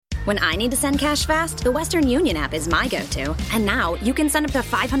When I need to send cash fast, the Western Union app is my go-to. And now you can send up to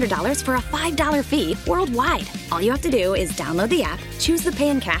 $500 for a $5 fee worldwide. All you have to do is download the app, choose the Pay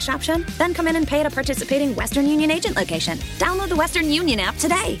in Cash option, then come in and pay at a participating Western Union agent location. Download the Western Union app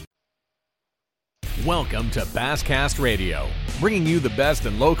today. Welcome to Basscast Radio, bringing you the best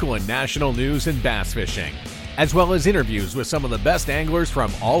in local and national news in bass fishing, as well as interviews with some of the best anglers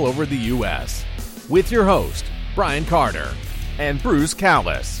from all over the U.S. With your host, Brian Carter and Bruce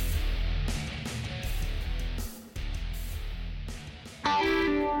Callis.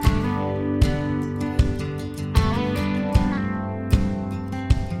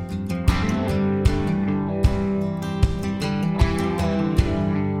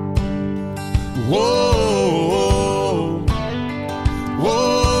 Whoa,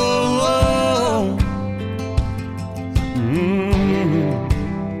 whoa, whoa.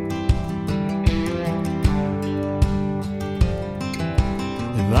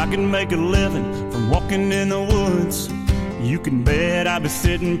 If I can make a living from walking in the woods, you can bet I'd be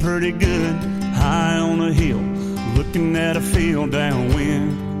sitting pretty good, high on a hill, looking at a field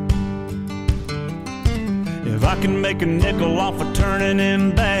downwind. If I can make a nickel off of turning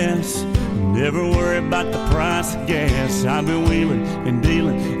in bass, never worry about the price of gas, I've been wheeling and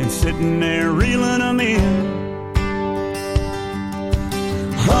dealing and sitting there reeling them in.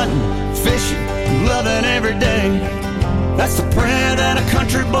 Hunting, fishing, loving every day, that's the prayer that a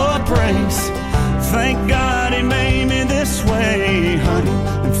country boy prays. Thank God he made me this way. Hunting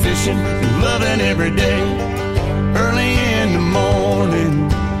and fishing and loving every day. Early in the morning,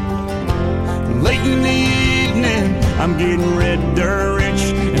 late in the evening, I'm getting red dirt rich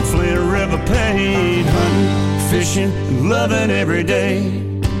and Flint River paid. Hunting, fishing, and loving every day.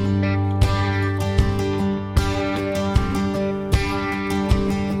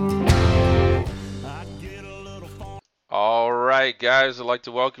 All right, guys, I'd like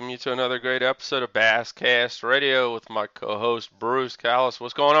to welcome you to another great episode of Basscast Radio with my co-host Bruce Callis.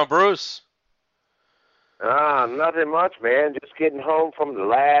 What's going on, Bruce? Nothing much, man. Just getting home from the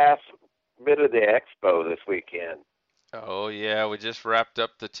last bit of the expo this weekend. Oh, yeah, we just wrapped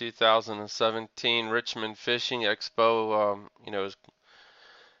up the 2017 Richmond Fishing Expo. It was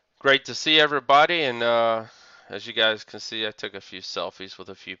great to see everybody, and as you guys can see, I took a few selfies with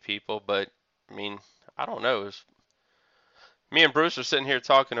a few people, but, I mean, I don't know. Me and Bruce are sitting here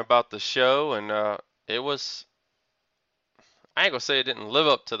talking about the show, and it was, I ain't going to say it didn't live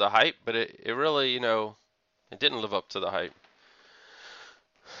up to the hype, but it really, it didn't live up to the hype.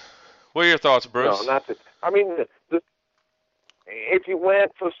 What are your thoughts, Bruce? No, if you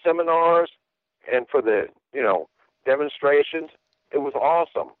went for seminars and for the, demonstrations, it was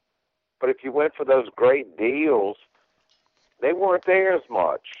awesome. But if you went for those great deals, they weren't there as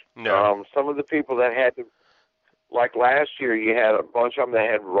much. No. Some of the people that had to, like last year, you had a bunch of them that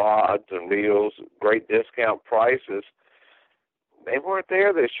had rods and reels, great discount prices. They weren't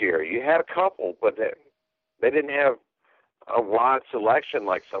there this year. You had a couple, but they didn't have a wide selection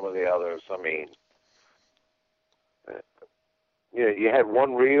like some of the others. I mean, you had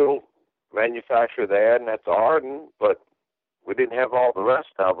one reel manufacturer there, and that's Arden, but we didn't have all the rest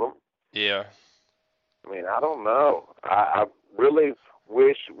of them. Yeah. I mean, I don't know. I really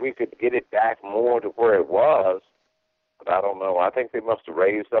wish we could get it back more to where it was, but I don't know. I think they must have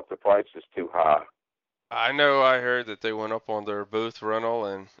raised up the prices too high. I know I heard that they went up on their booth rental,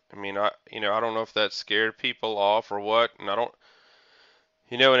 and I mean, I don't know if that scared people off or what, and I don't,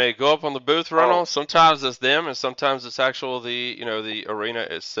 when they go up on the booth rental, sometimes it's them, and sometimes it's actually the arena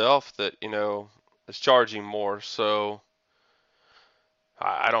itself that, is charging more, so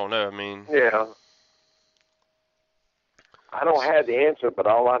I don't know, I mean. Yeah. I don't have the answer, but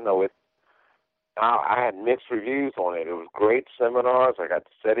all I know is I had mixed reviews on it. It was great seminars. I got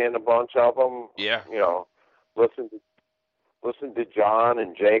to sit in a bunch of them. Yeah. Listen to John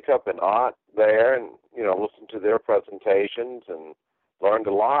and Jacob and Ott there, and listen to their presentations and learned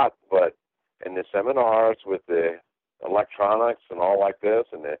a lot. But in the seminars with the electronics and all like this,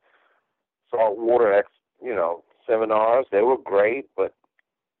 and the saltwater seminars, they were great. But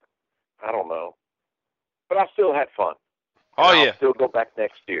I don't know. But I still had fun. Oh, yeah. I'll still go back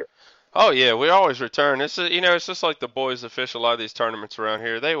next year. Oh, yeah, we always return. It's just like the boys that fish a lot of these tournaments around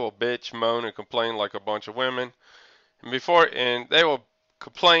here. They will bitch, moan, and complain like a bunch of women. And they will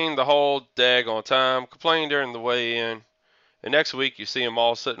complain the whole daggone time, complain during the weigh-in. And next week you see them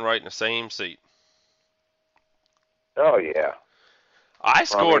all sitting right in the same seat. Oh, yeah. I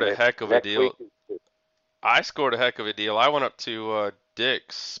scored a heck of a deal. I went up to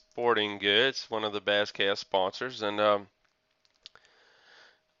Dick's Sporting Goods, one of the Basscast sponsors, and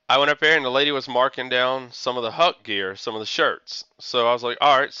I went up there and the lady was marking down some of the Huck gear, some of the shirts. So I was like,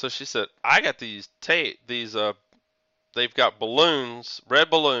 all right. So she said, I got these they've got balloons, red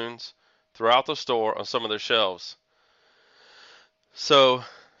balloons, throughout the store on some of their shelves. So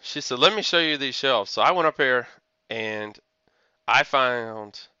she said, let me show you these shelves. So I went up there and I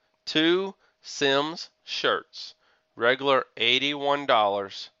found 2 Sims shirts, regular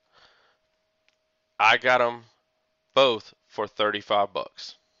 $81. I got them both for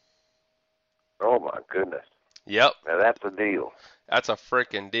 $35. Oh my goodness. Yep. Now that's a deal. That's a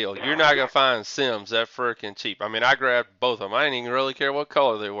freaking deal. You're not gonna find Sims that freaking cheap. I mean, I grabbed both of them. I didn't even really care what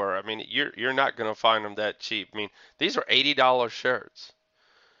color they were. I mean, you're not gonna find them that cheap. I mean, these are $80 shirts.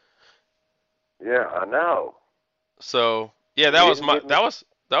 Yeah, I know. So yeah, that was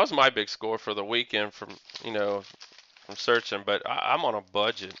my big score for the weekend from from searching. But I'm on a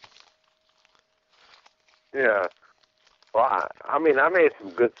budget. Yeah. Well, I mean, I made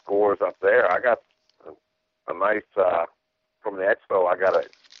some good scores up there. I got a nice from the expo. I got a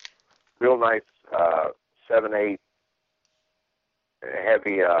real nice 7/8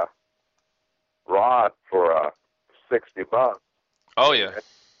 heavy rod for $60. Oh yeah.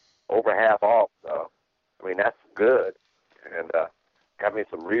 Over half off. So I mean, that's good. And got me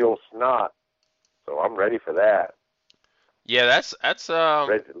some real snot. So I'm ready for that. Yeah, that's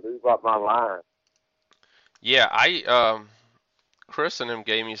ready to lube up my line. Yeah, Chris and them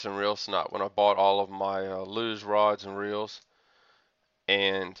gave me some real snot when I bought all of my luge rods and reels,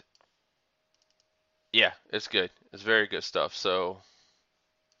 and yeah, it's good. It's very good stuff. So.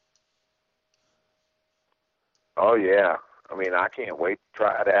 Oh yeah, I mean I can't wait to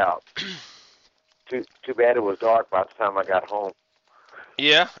try it out. Too bad it was dark by the time I got home.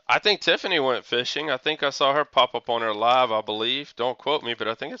 Yeah, I think Tiffany went fishing. I think I saw her pop up on her live, I believe. Don't quote me, but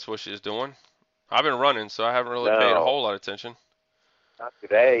I think that's what she's doing. I've been running, so I haven't really paid a whole lot of attention. Not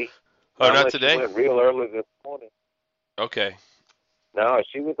today. Oh, not today? She went real early this morning. Okay. No,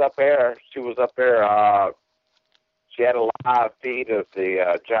 she was up there. She had a live feed of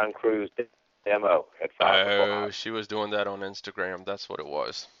the John Cruz demo at 5 o'clock. Oh, she was doing that on Instagram. That's what it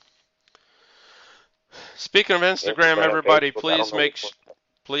was. Speaking of Instagram, everybody, please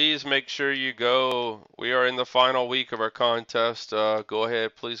make sure you go. We are in the final week of our contest. Go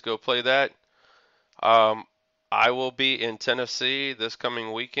ahead, please go play that. I will be in Tennessee this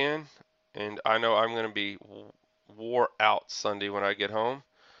coming weekend, and I know I'm going to be wore out Sunday when I get home.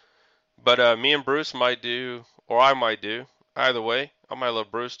 But me and Bruce might do, or I might do, either way. I might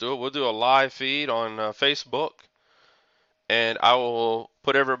let Bruce do it. We'll do a live feed on Facebook, and I will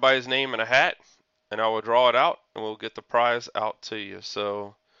put everybody's name in a hat, and I will draw it out, and we'll get the prize out to you.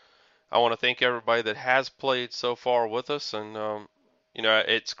 So I want to thank everybody that has played so far with us, and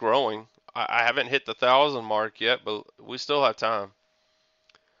it's growing. I haven't hit the 1,000 mark yet, but we still have time.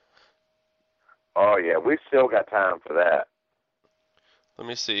 Oh yeah, we still got time for that. Let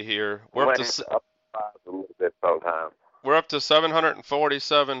me see here. We're up to a little bit sometime. We're up to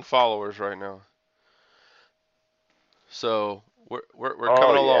 747 followers right now. So we're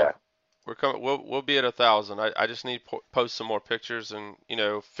coming along. Yeah. We're coming. We'll be at 1,000. I just need to post some more pictures and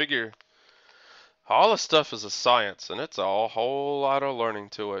figure. All the stuff is a science, and it's a whole lot of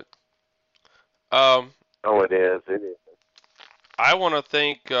learning to it. Oh, it is. It is. I want to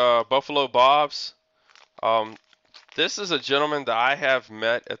thank Buffalo Bob's. This is a gentleman that I have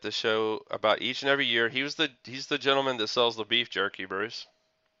met at the show about each and every year. He's the gentleman that sells the beef jerky, Bruce.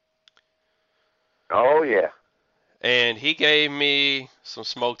 Oh yeah. And he gave me some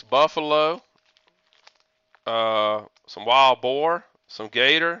smoked buffalo, some wild boar, some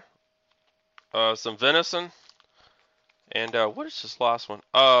gator, some venison, and what is this last one?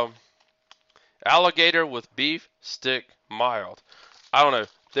 Alligator with beef stick mild. I don't know.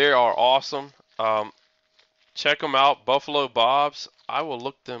 They are awesome. Check them out, Buffalo Bob's. I will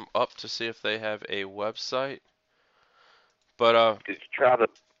look them up to see if they have a website. But did you try to?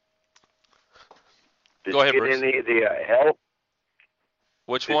 Go ahead, get Bruce. Any of the elk?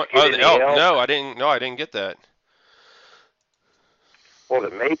 Which one? Oh, the elk. No, I didn't. No, I didn't get that. Or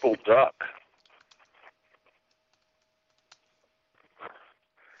the maple duck.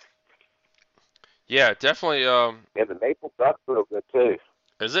 Yeah, definitely. Yeah, the maple duck's real good too.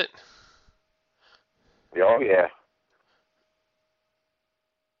 Is it? Oh yeah.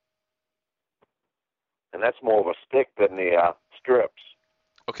 And that's more of a stick than the strips.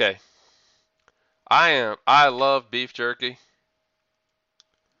 Okay. I love beef jerky.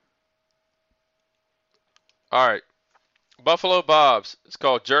 All right. Buffalo Bob's. It's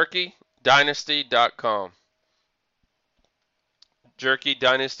called JerkyDynasty.com. Jerky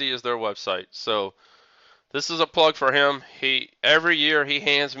Dynasty is their website. So this is a plug for him. Every year he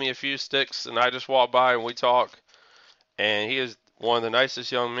hands me a few sticks, and I just walk by and we talk. And he is one of the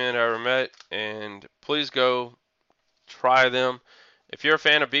nicest young men I ever met. And please go try them. If you're a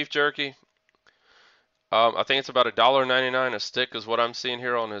fan of beef jerky, I think it's about $1.99 a stick is what I'm seeing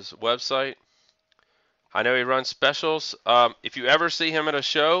here on his website. I know he runs specials. If you ever see him at a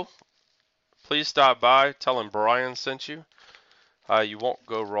show, please stop by. Tell him Brian sent you. You won't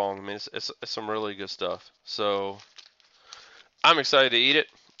go wrong. I mean, it's some really good stuff. So I'm excited to eat it.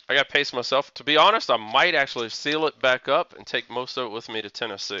 I got to pace myself. To be honest, I might actually seal it back up and take most of it with me to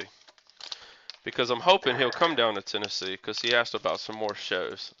Tennessee. Because I'm hoping he'll come down to Tennessee because he asked about some more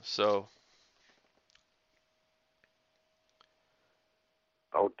shows. So.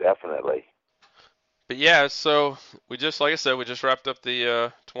 Oh, definitely. But yeah, so like I said, we just wrapped up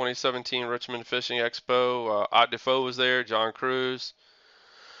the 2017 Richmond Fishing Expo. Ott Defoe was there, John Cruz,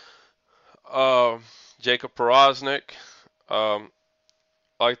 Jacob Porosnik.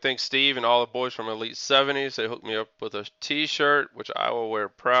 I thank Steve and all the boys from Elite 70s. They hooked me up with a T-shirt, which I will wear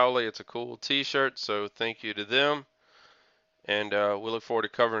proudly. It's a cool T-shirt, so thank you to them. And we look forward to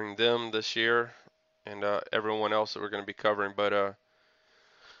covering them this year and everyone else that we're going to be covering. But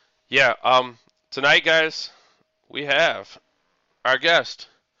yeah, tonight, guys, we have our guest.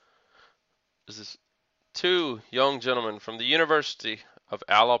 This is two young gentlemen from the University of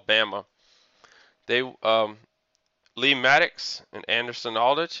Alabama. They, Lee Mattox and Anderson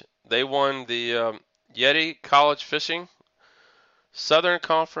Aldag, they won the Yeti College Fishing Southern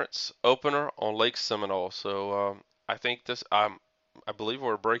Conference opener on Lake Seminole. So I think I believe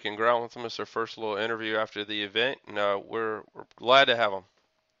we're breaking ground with them. It's their first little interview after the event, and we're glad to have them.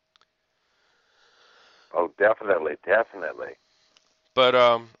 Oh, definitely.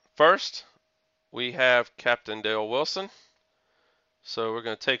 But first, we have Captain Dale Wilson. So we're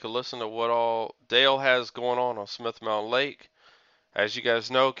going to take a listen to what all Dale has going on Smith Mountain Lake. As you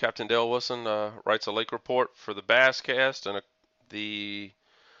guys know, Captain Dale Wilson writes a lake report for the Basscast and I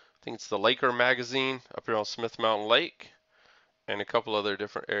think it's the Laker magazine up here on Smith Mountain Lake and a couple other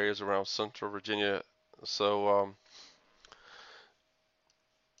different areas around Central Virginia. So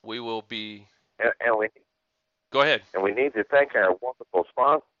we will be. Go ahead. And we need to thank our wonderful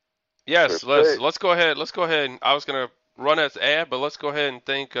sponsor. Yes, let's go ahead. Let's go ahead. I was going to run as ad, but let's go ahead and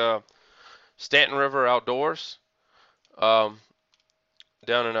thank Stanton River Outdoors down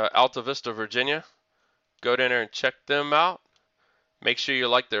in Alta Vista, Virginia. Go down there and check them out. Make sure you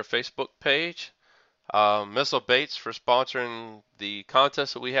like their Facebook page. Missile Baits for sponsoring the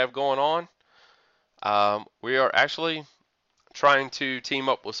contest that we have going on. We are actually trying to team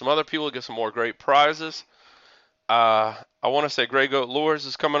up with some other people to get some more great prizes. I want to say Grey Goat Lures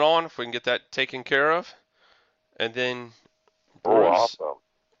is coming on if we can get that taken care of. And then Bruce. Awesome.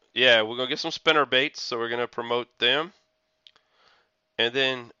 Yeah, we're going to get some spinner baits, so we're going to promote them. And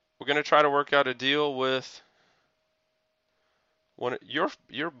then we're going to try to work out a deal with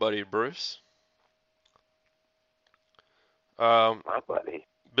your buddy, Bruce. My buddy.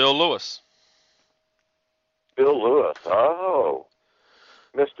 Bill Lewis. Bill Lewis. Oh.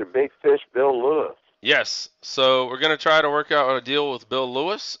 Mr. Big Fish Bill Lewis. Yes. So we're going to try to work out a deal with Bill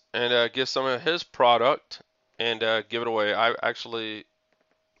Lewis and get some of his product and give it away. Me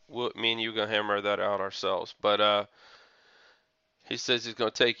and you are going to hammer that out ourselves. But he says he's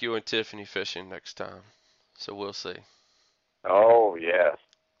going to take you and Tiffany fishing next time. So we'll see. Oh, yes.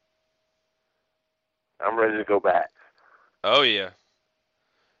 I'm ready to go back. Oh, yeah.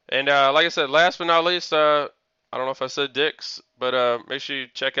 And like I said, last but not least, I don't know if I said Dick's, but make sure you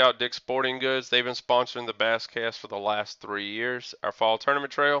check out Dick's Sporting Goods. They've been sponsoring the Basscast for the last 3 years. Our fall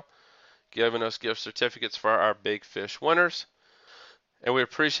tournament trail, giving us gift certificates for our big fish winners. And we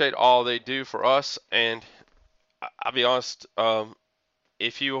appreciate all they do for us. And I'll be honest,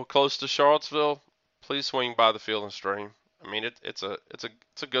 if you are close to Charlottesville, please swing by the Field and Stream. I mean, it's a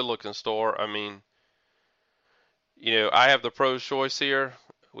good looking store. I mean, I have the Pro's Choice here.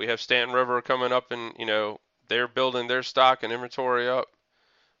 We have Stanton River coming up, and they're building their stock and inventory up.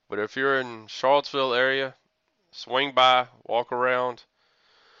 But if you're in Charlottesville area, swing by, walk around.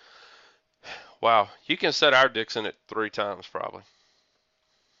 Wow, you can set our dicks in it 3 times probably,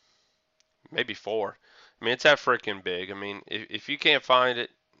 maybe 4. I mean, it's that freaking big. I mean, if you can't find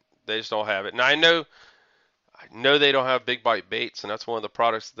it, they just don't have it. And I know they don't have big bite baits, and that's one of the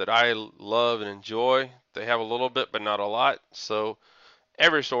products that I love and enjoy. They have a little bit, but not a lot. So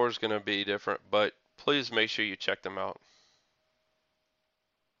every store is going to be different, but please make sure you check them out.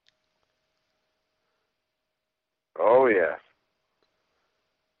 Oh, yeah.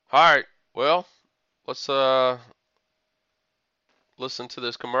 All right. Well, let's listen to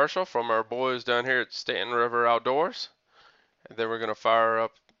this commercial from our boys down here at Stanton River Outdoors, and then we're going to fire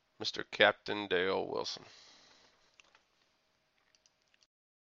up Mr. Captain Dale Wilson.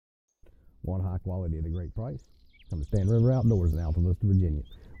 Want high quality at a great price? Come to Stanton River Outdoors in Alta Vista, Virginia.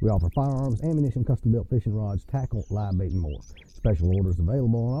 We offer firearms, ammunition, custom-built fishing rods, tackle, live bait, and more. Special orders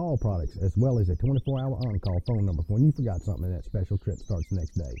available on all products, as well as a 24-hour on-call phone number for when you forgot something and that special trip starts the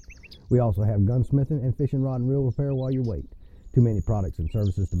next day. We also have gunsmithing and fishing rod and reel repair while you wait. Too many products and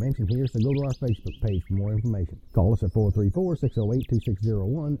services to mention here, so go to our Facebook page for more information. Call us at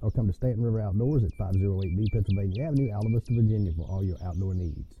 434-608-2601 or come to Stanton River Outdoors at 508B Pennsylvania Avenue, Alta Vista, Virginia for all your outdoor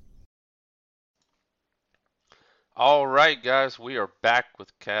needs. All right, guys, we are back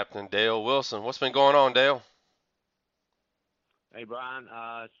with Captain Dale Wilson. What's been going on, Dale? Hey, Brian.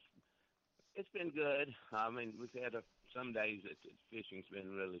 It's been good. I mean, we've had some days that fishing's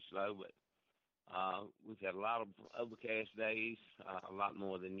been really slow, but we've had a lot of overcast days, a lot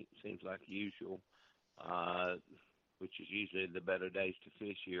more than it seems like usual, which is usually the better days to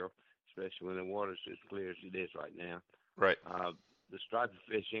fish here, especially when the water's as clear as it is right now. Right. The striper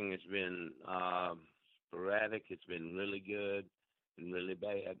fishing has been sporadic. It's been really good and really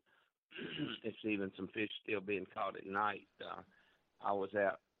bad. It's even some fish still being caught at night. I was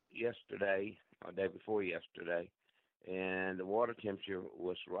out yesterday, or day before yesterday, and the water temperature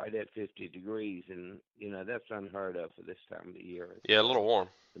was right at 50 degrees, and, you know, that's unheard of for this time of the year. Yeah, a little warm.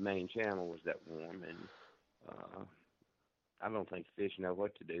 The main channel was that warm, and I don't think fish know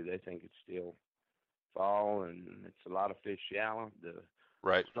what to do. They think it's still fall, and it's a lot of fish shallow. The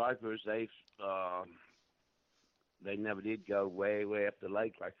Right. stripers, they never did go way up the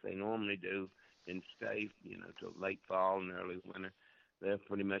lake like they normally do and stay, you know, till late fall and early winter. They're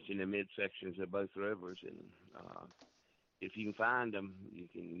pretty much in the midsections of both rivers, and if you can find them, you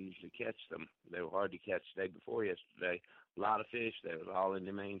can usually catch them. They were hard to catch the day before yesterday. A lot of fish. They were all in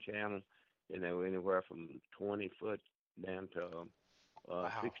the main channel, and they were anywhere from 20 foot down to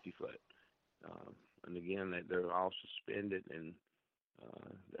 60 foot. And again, they're all suspended, and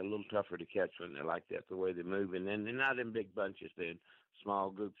they're a little tougher to catch when they're like that, the way they're moving. And they're not in big bunches. They're in small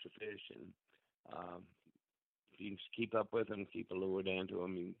groups of fish. And if you can keep up with them, keep a lure down to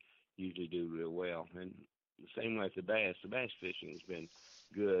them, you usually do real well. And the same way with the bass. The bass fishing has been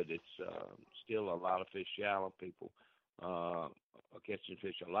good. It's still a lot of fish shallow. People are catching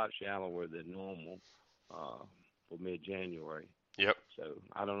fish a lot shallower than normal for mid-January. Yep. So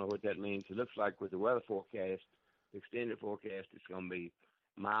I don't know what that means. It looks like with the weather forecast, extended forecast, it's going to be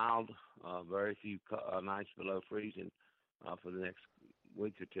mild, very few nights below freezing for the next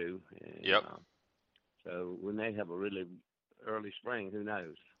week or two. And, yep. So we may have a really early spring. Who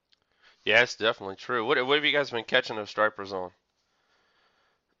knows? Yeah, it's definitely true. What have you guys been catching those stripers on?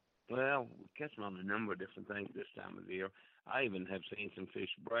 Well, we catch them on a number of different things this time of the year. I even have seen some fish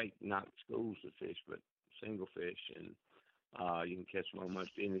break, not schools of fish, but single fish, and you can catch them on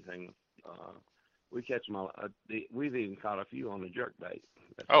almost anything. We catch them all. We've even caught a few on a jerkbait.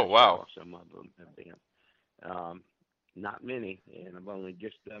 Oh, wow. Some of them have been. Not many, and I've only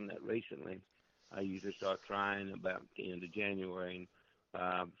just done that recently. I usually start trying about the end of January,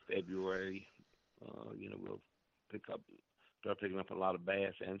 and February, we'll start picking up a lot of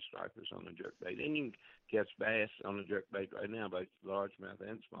bass and stripers on the jerkbait. And you can catch bass on the jerkbait right now, both largemouth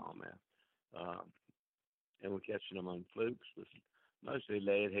and smallmouth. And we're catching them on flukes with mostly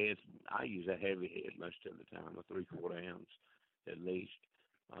lead heads. I use a heavy head most of the time, a 3/4 ounce at least.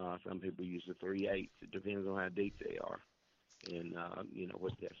 Some people use a 3/8. It depends on how deep they are and,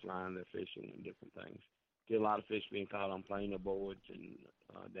 what depth line they're fishing and different things. Get a lot of fish being caught on planer boards and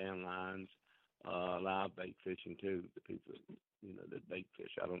down lines, live bait fishing too. The people, that bait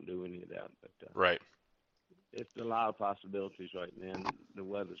fish. I don't do any of that. But right. It's a lot of possibilities right now. The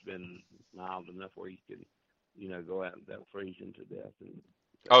weather's been mild enough where you can, go out without freezing to death. And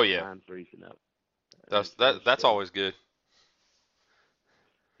oh, yeah. Freezing up. That's always good.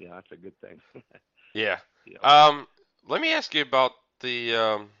 Yeah, that's a good thing. Yeah. Yeah. Let me ask you about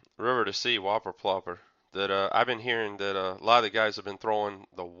the river to sea whopper plopper. That I've been hearing that a lot of the guys have been throwing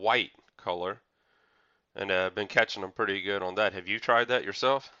the white color and been catching them pretty good on that. Have you tried that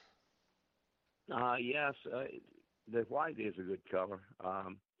yourself? Yes, the white is a good color.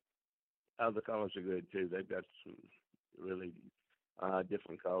 Other colors are good too. They've got some really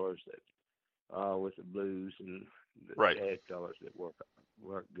different colors that with the blues and the right. shad colors that work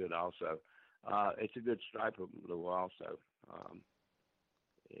good also. It's a good striper lure also.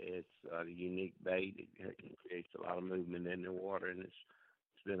 It's a unique bait. It creates a lot of movement in the water, and it's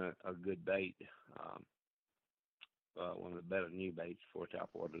been a good bait. One of the better new baits for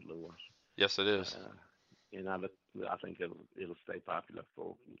topwater lures. Yes, it is. and I think it'll stay popular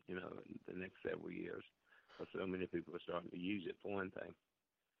for the next several years. Because so many people are starting to use it for one thing.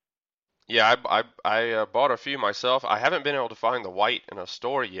 Yeah, I bought a few myself. I haven't been able to find the white in a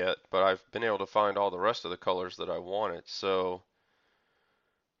store yet, but I've been able to find all the rest of the colors that I wanted. So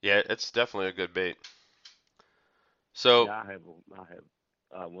yeah, it's definitely a good bait. So Yeah, I have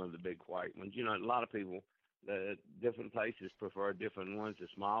one of the big white ones. A lot of people, the different places prefer different ones. The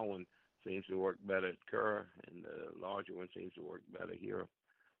small one seems to work better at Kerr, and the larger one seems to work better here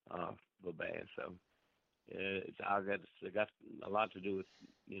for bass. So it got a lot to do with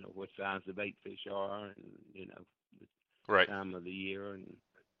what size the bait fish are, and the right, time of the year, and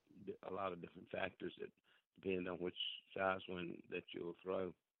a lot of different factors that depend on which size one that you'll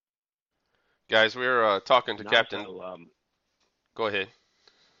throw. guys, we're talking to And Captain. also, Go ahead.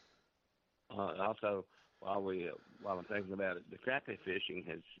 also while I'm thinking about it, the crappie fishing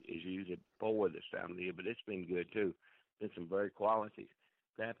is usually poor this time of the year, but it's been good too. Been some very quality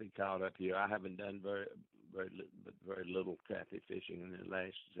crappie caught up here. I haven't done very little crappie fishing in the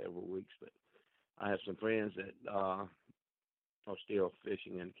last several weeks, but I have some friends that are still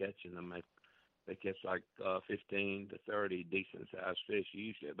fishing and catching them. They catch like 15 to 30 decent sized fish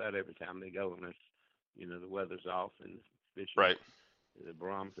usually about every time they go, unless the weather's off and fishing Right. the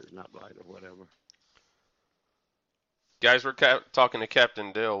barometer's not right or whatever. Guys, we're talking to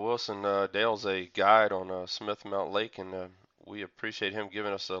Captain Dale Wilson. Dale's a guide on Smith Mount Lake, and we appreciate him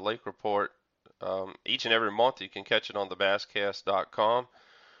giving us a lake report. Each and every month, you can catch it on thebasscast.com.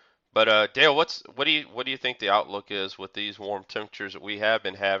 But Dale, what do you think the outlook is with these warm temperatures that we have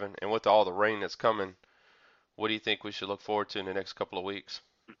been having, and with all the rain that's coming? What do you think we should look forward to in the next couple of weeks?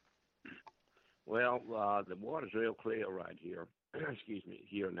 Well, the water's real clear right here. Excuse me,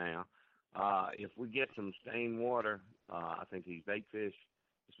 here now. If we get some stained water, I think these bait fish,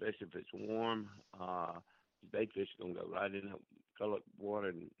 especially if it's warm, these bait fish are gonna go right in the colored water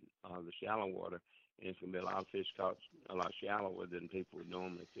and the shallow water, and it's gonna be a lot of fish caught a lot shallower than people would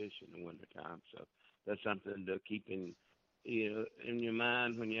normally fish in the wintertime. So that's something to keep in your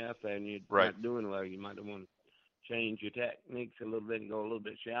mind when you're out there and you're Right. not doing well. You might want to change your techniques a little bit and go a little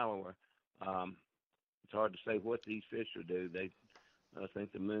bit shallower. It's hard to say what these fish will do. I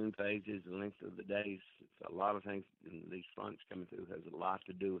think the moon phases, the length of the days, a lot of things in these fronts coming through has a lot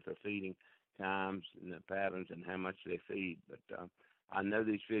to do with their feeding times and the patterns and how much they feed. But I know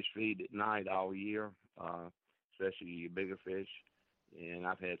these fish feed at night all year, especially your bigger fish. And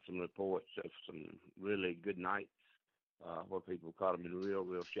I've had some reports of some really good nights where people caught them in real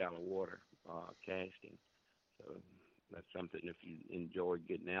shallow water casting. So that's something if you enjoy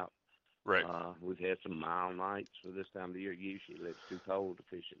getting out. Right. We've had some mild nights for this time of the year. Usually it's too cold to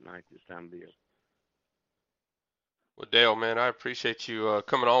fish at night this time of the year. Well, Dale, man, I appreciate you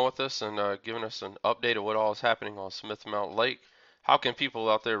coming on with us and giving us an update of what all is happening on Smith Mount Lake. How can people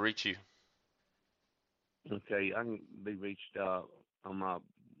out there reach you? Okay, I can be reached on my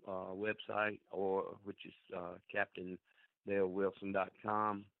website, which is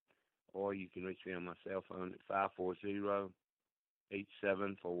CaptainDaleWilson.com, or you can reach me on my cell phone at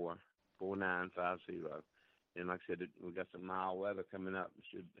 540-874-4950. And like I said, we got some mild weather coming up. We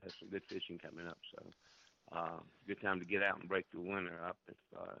should have some good fishing coming up. So good time to get out and break the winter up if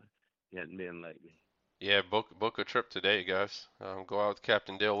you hadn't been lately. Yeah, book a trip today, guys. Go out with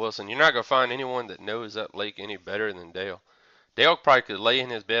Captain Dale Wilson. You're not gonna find anyone that knows that lake any better than Dale. Dale probably could lay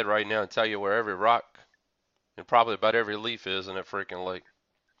in his bed right now and tell you where every rock and probably about every leaf is in that freaking lake.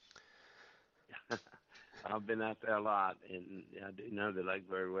 I've been out there a lot, and I do know the lake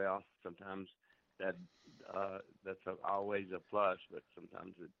very well. Sometimes that that's always a plus, but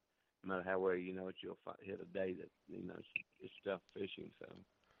sometimes no matter how well you know it, you'll hit a day that it's tough fishing. So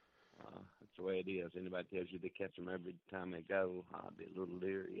that's the way it is. Anybody tells you they catch them every time they go, I'll be a little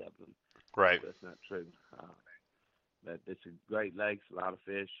leery of them. Right. That's not true. But it's a great lake, a lot of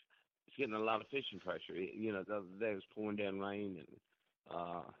fish. It's getting a lot of fishing pressure. The other day it was pouring down rain, and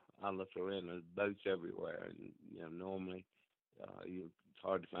I looked around, there's boats everywhere, and normally it's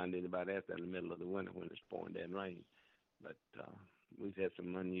hard to find anybody out there in the middle of the winter when it's pouring down rain. But we've had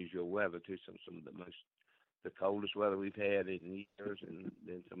some unusual weather too. Some of the coldest weather we've had in years, and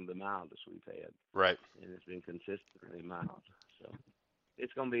then some of the mildest we've had. Right. And it's been consistently mild. So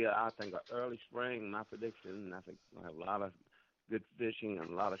it's going to be, I think, an early spring. My prediction, and I think we'll have a lot of good fishing and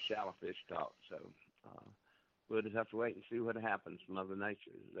a lot of shallow fish caught. So we'll just have to wait and see what happens. Mother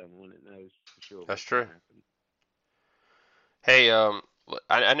Nature is the one that knows for sure. That's true. Hey,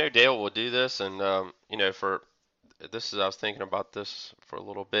 I know Dale will do this, and for this is I was thinking about this for a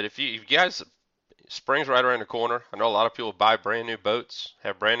little bit. If you guys, spring's right around the corner. I know a lot of people buy brand new boats,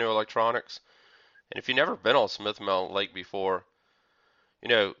 have brand new electronics, And if you've never been on Smith Mountain Lake before,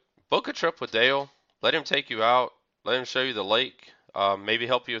 book a trip with Dale. Let him take you out. Let him show you the lake. Maybe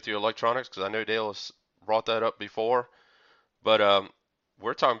help you with your electronics, because I know Dale has brought that up before. But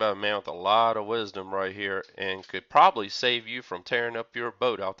we're talking about a man with a lot of wisdom right here, and could probably save you from tearing up your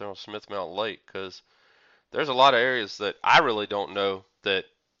boat out there on Smith Mountain Lake, because there's a lot of areas that I really don't know that,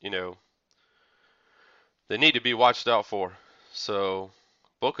 they need to be watched out for. So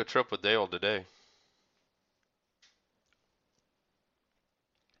book a trip with Dale today.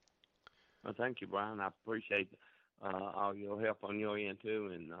 Well, thank you, Brian. I appreciate all your help on your end,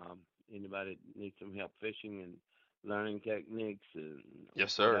 too. And anybody that needs some help fishing and learning techniques and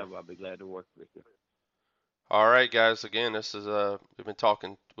yes, sir, whatever, I'll be glad to work with you. All right, guys. Again, this is we've been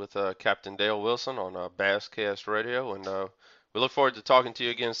talking with Captain Dale Wilson on Basscast Radio, and we look forward to talking to you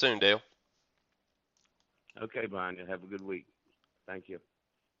again soon, Dale. Okay, Brian. Have a good week. Thank you.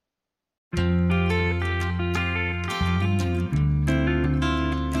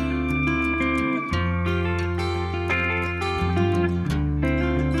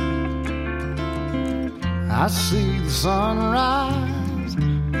 I see the sunrise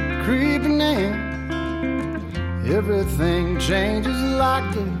creeping in. Everything changes like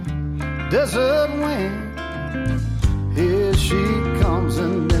the desert wind. Here she comes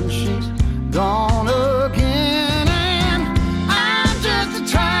and then she's gone again. And I'm just a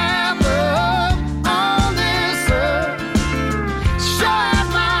traveler on this earth. Sure as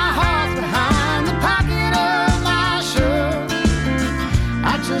my heart's behind the pocket of my shirt.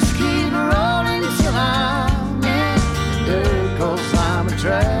 I just keep rolling till I'm in there, 'cause I'm a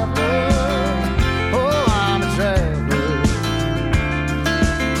traveler. Oh, I'm a traveler.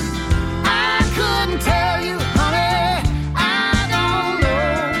 I couldn't tell you, honey, I don't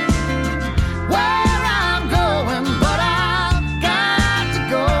know where I'm going, but I've got to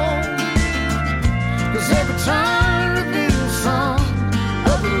go. 'Cause every turn reveals some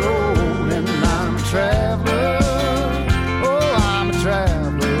of the road, and I'm a traveler. Oh, I'm a traveler.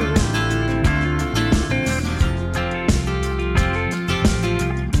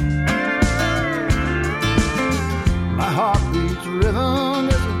 My heart beats rhythm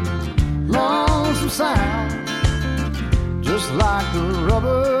is a lonesome sound, just like the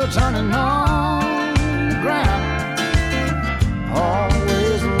rubber turning on the ground.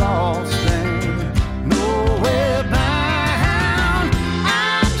 Always lost and nowhere bound.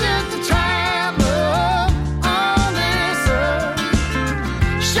 I'm just a traveler on this earth.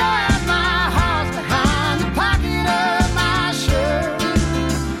 Sure as my heart's behind the pocket of my shirt.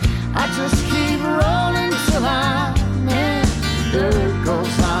 I just keep rolling till I'm in there,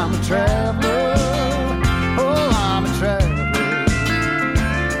 'cause I'm a traveler. Oh, I'm a traveler.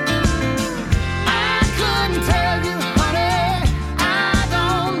 I couldn't tell you, honey, I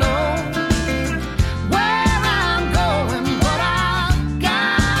don't know where I'm going, but I've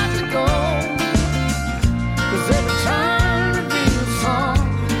got to go. 'Cause every turn reveals some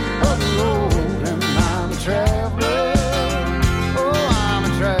of the road, and I'm a traveler. Oh, I'm a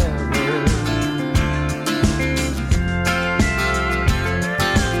traveler.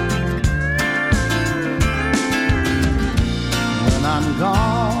 When I'm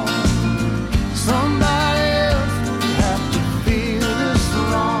gone, somebody else will have to feel this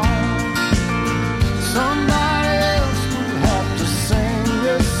wrong. Somebody else will have to sing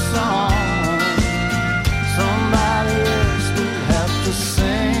this song. Somebody else will have to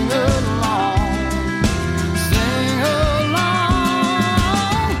sing along. Sing along.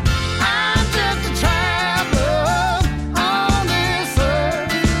 I'm just a traveler on this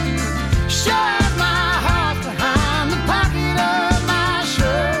earth. Sure as my heart's behind the pocket of my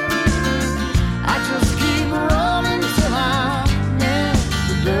shirt. I just keep rolling till I'm in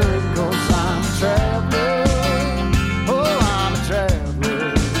the dirt, 'cause I'm a traveler. Oh, I'm a traveler.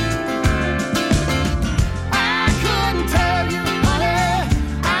 I couldn't tell you, honey,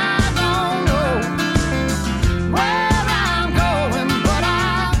 I don't know where I'm going, but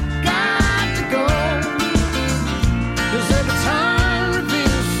I've got to go. 'Cause every turn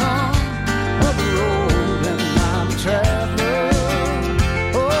reveals some of the road, and I'm a traveler.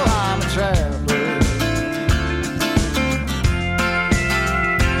 Oh, I'm a traveler.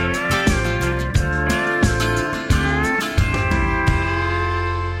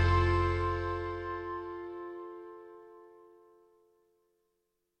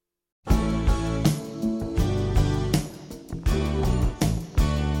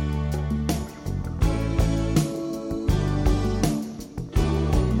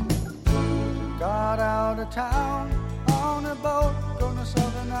 Got out of town on a boat going to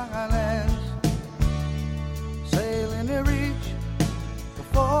Southern Islands, sailing to reach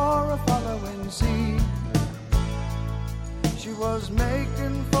before a following sea. She was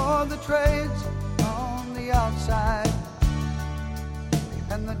making for the trades on the outside,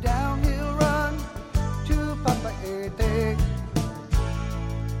 and the downhill run to Papa Ete.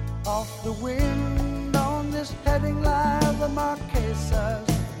 Off the wind on this heading line, the Marquesas.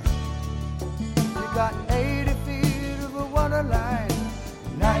 You got 80 feet of a water line,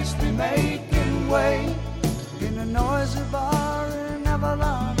 nicely making way. In a noisy bar in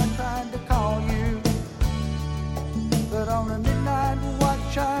Avalon, I tried to call you, but on a midnight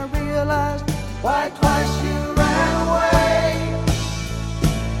watch I realized why twice you ran away.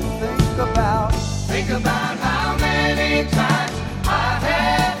 Think about how many times I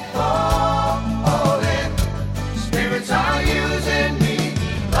had fallen. Spirits are using me,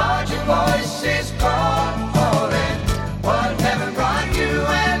 Lord, your voice is calling. What heaven brought you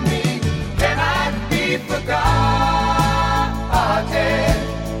and me cannot be forgotten.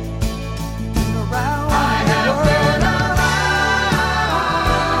 I have been around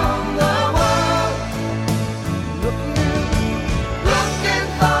the world, looking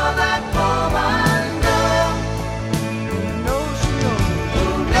for that woman girl who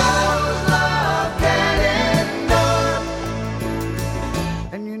knows love can endure,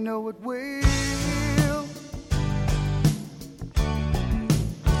 and you know it will.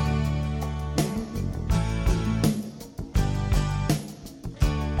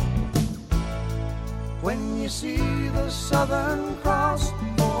 When you see the Southern Cross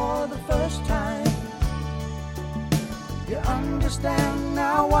for the first time, you understand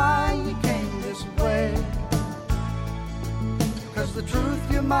now why you came this way. 'Cause the truth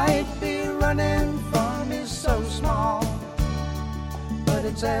you might be running from is so small, but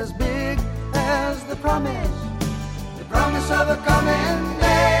it's as big as the promise of a coming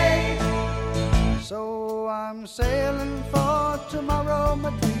day. So I'm sailing for tomorrow,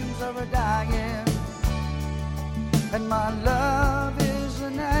 my dreams are a-dying, and my love is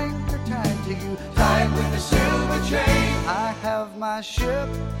an anchor tied to you, tied with a silver chain. I have my ship,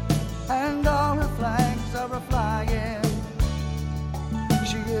 and all her flags are a-flying.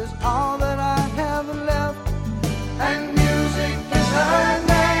 She is all that I have left, and music is her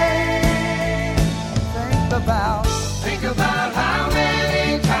name. Think about how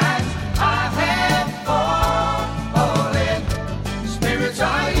many times I have fallen. Spirits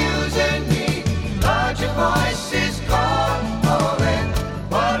are using me, Lord, your voice is calling.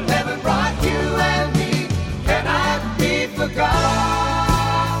 What heaven brought you and me cannot be forgotten.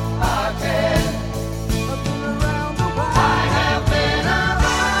 I've been around the world. I have been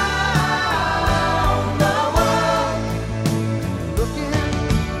around the world, looking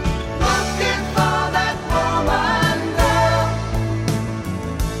for that woman girl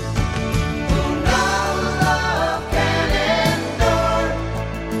who knows love can endure,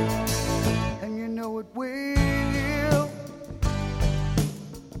 and you know it will,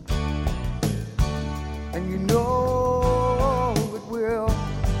 and you know it will.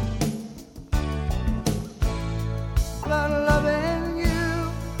 About loving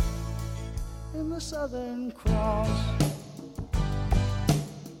you in the Southern Cross.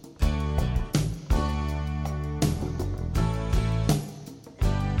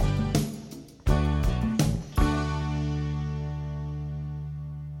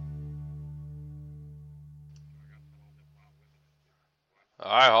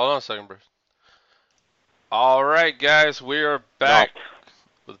 All right, hold on a second, Bruce. All right, guys, we are back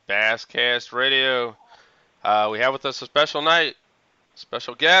with Basscast Radio. We have with us a special night,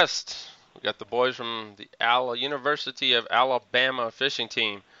 special guest. We got the boys from the University of Alabama fishing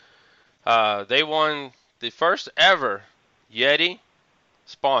team. They won the first ever Yeti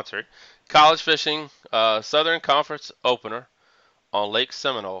sponsored college fishing Southern Conference opener on Lake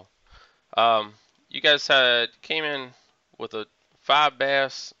Seminole. You guys came in with a 5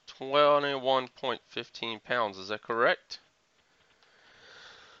 bass, 21.15 pounds. Is that correct?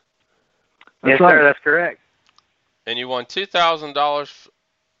 Yes, sir, that's correct. And you won $2,000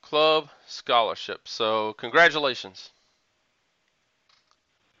 club scholarship. So congratulations.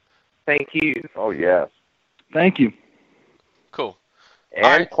 Thank you. Oh, yes. Thank you. Cool.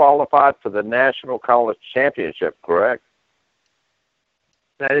 And qualified for the National College Championship, correct?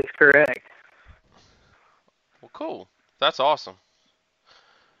 That is correct. Well, cool. That's awesome.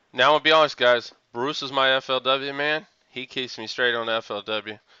 Now, I'm going to be honest, guys. Bruce is my FLW man. He keeps me straight on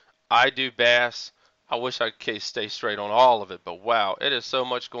FLW. I do bass. I wish I could stay straight on all of it, but wow, it is so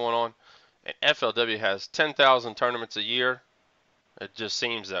much going on. And FLW has 10,000 tournaments a year. It just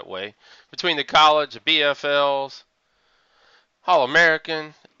seems that way. Between the college, the BFLs,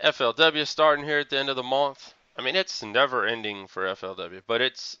 All-American, FLW starting here at the end of the month. I mean, it's never ending for FLW, but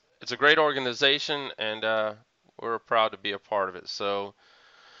it's it's a great organization, and we're proud to be a part of it. So,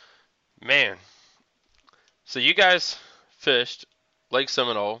 man, so you guys fished Lake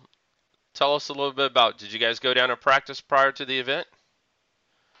Seminole. Tell us a little bit about. Did you guys go down and practice prior to the event?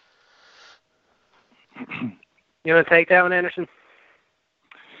 You want to take that one, Anderson?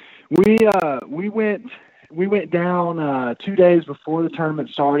 We went down 2 days before the tournament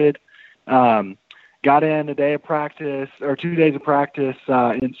started. Got in a day of practice or 2 days of practice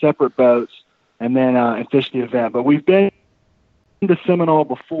in separate boats, and then fished the event. But we've been to Seminole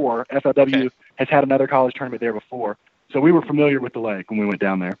before. FLW has had another college tournament there before, so we were familiar with the lake when we went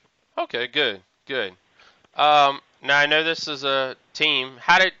down there. Okay, good. Now I know this is a team.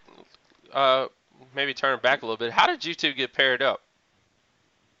 How did maybe turn it back a little bit? How did you two get paired up?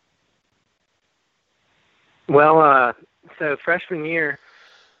 Well, so freshman year,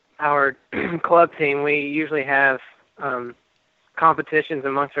 our club team, we usually have competitions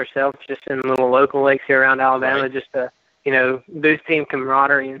amongst ourselves just in little local lakes here around Alabama, Right. just to, boost team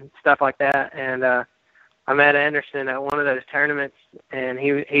camaraderie and stuff like that. And I met Anderson at one of those tournaments, and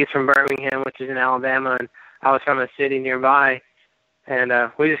he's from Birmingham, which is in Alabama, and I was from a city nearby. And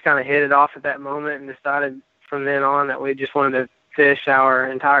we just kind of hit it off at that moment and decided from then on that we just wanted to fish our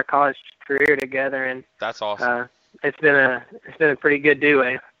entire college career together. And That's awesome. it's been a pretty good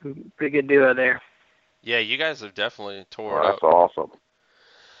duo there. Yeah, you guys have definitely tore it Well, up. that's awesome.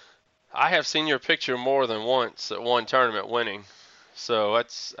 I have seen your picture more than once at one tournament winning, so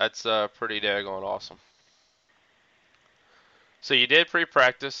that's pretty daggone awesome. So you did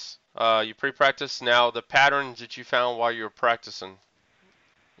pre-practice. You pre-practiced. Now the patterns that you found while you were practicing,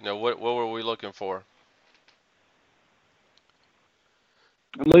 what were we looking for?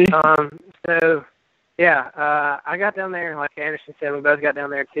 Lee? So, yeah, I got down there, like Anderson said, we both got down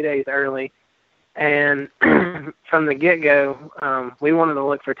there 2 days early. And from the get-go, we wanted to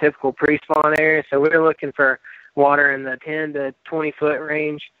look for typical pre-spawn areas. So we were looking for water in the 10 to 20-foot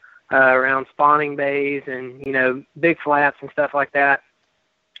range around spawning bays and, big flats and stuff like that.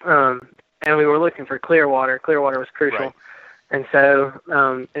 And we were looking for clear water. Clear water was crucial. Right. And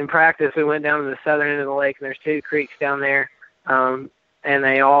so in practice, we went down to the southern end of the lake, and there's 2 creeks down there. And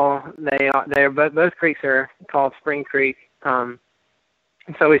both creeks are called Spring Creek. And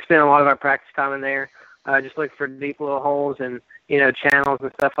so we spent a lot of our practice time in there, just looking for deep little holes and, channels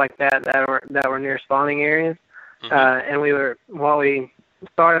and stuff like that were near spawning areas. Mm-hmm. And what we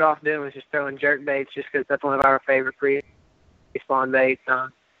started off doing was just throwing jerk baits, just because that's one of our favorite pre-spawn baits.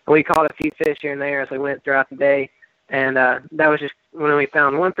 And we caught a few fish here and there as we went throughout the day. And that was just when we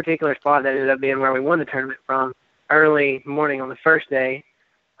found one particular spot that ended up being where we won the tournament from early morning on the first day.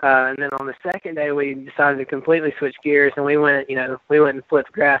 And then on the second day, we decided to completely switch gears, and we went and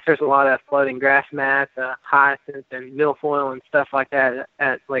flipped grass. There's a lot of floating grass mats, hyacinth and milfoil and stuff like that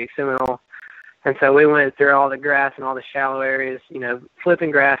at Lake Seminole. And so we went through all the grass and all the shallow areas,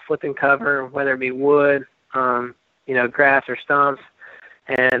 flipping grass, flipping cover, whether it be wood, grass or stumps,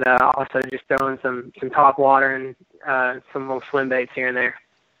 and also just throwing some top water and some little swim baits here and there.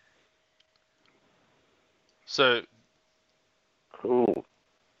 So, Cool.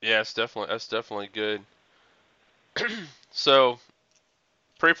 yeah, that's definitely good. So,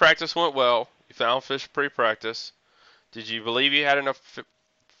 pre-practice went well. You found fish pre-practice. Did you believe you had enough?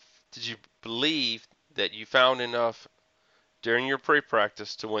 Did you believe that you found enough during your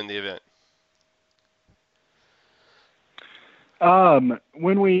pre-practice to win the event?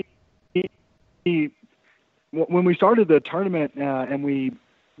 When we started the tournament and we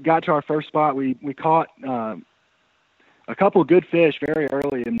got to our first spot, we caught a couple of good fish very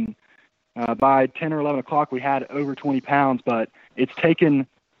early, and by 10 or 11 o'clock we had over 20 pounds, but it's taken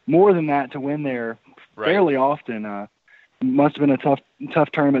more than that to win there fairly often. It must have been a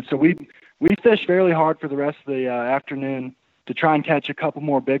tough tournament, so we fished fairly hard for the rest of the afternoon to try and catch a couple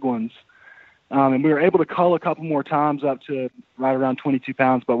more big ones. And we were able to cull a couple more times up to right around 22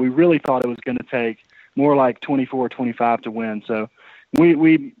 pounds, but we really thought it was going to take more like 24 or 25 to win. So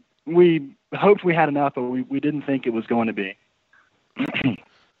we hoped we had enough, but we didn't think it was going to be.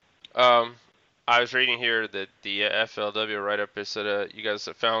 I was reading here that the FLW write-up, it said you guys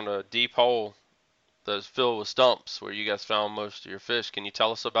have found a deep hole that's filled with stumps where you guys found most of your fish. Can you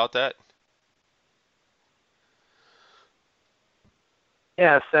tell us about that?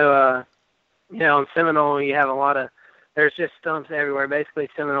 Yeah, so, in Seminole, you have there's just stumps everywhere. Basically,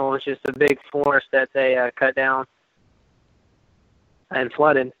 Seminole is just a big forest that they cut down and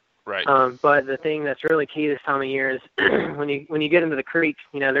flooded. Right. But the thing that's really key this time of year is when you get into the creek,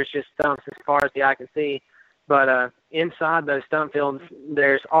 there's just stumps as far as the eye can see. But inside those stump fields,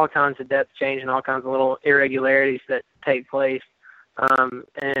 there's all kinds of depth change and all kinds of little irregularities that take place.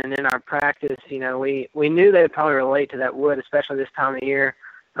 And in our practice, we knew they would probably relate to that wood, especially this time of year,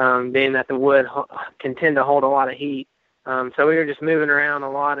 being that the wood can tend to hold a lot of heat. So we were just moving around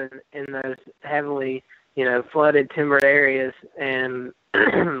a lot in those heavily, flooded, timbered areas. And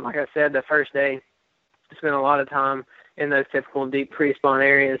like I said, the first day, I spent a lot of time in those typical deep pre-spawn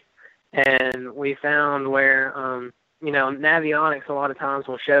areas. And we found where, Navionics a lot of times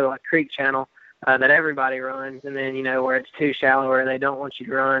will show a creek channel that everybody runs. And then, where it's too shallow or they don't want you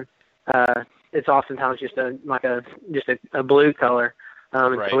to run, it's oftentimes just a blue color.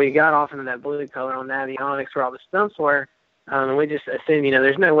 Right. So we got off into that blue color on Navionics where all the stumps were. And we just assumed,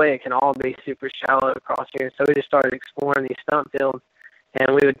 there's no way it can all be super shallow across here. So we just started exploring these stump fields,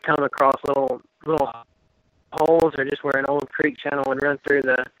 and we would come across little holes or just where an old creek channel would run through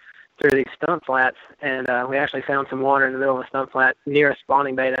these stump flats. And we actually found some water in the middle of a stump flat near a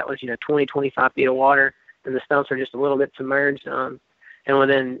spawning bay that was, 20, 25 feet of water, and the stumps were just a little bit submerged. And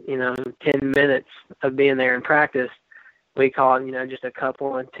within, 10 minutes of being there in practice, we caught, just a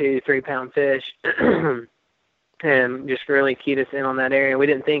couple of 2-3 pound fish and just really keyed us in on that area. We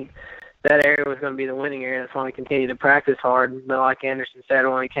didn't think that area was going to be the winning area. That's why we continued to practice hard. But like Anderson said,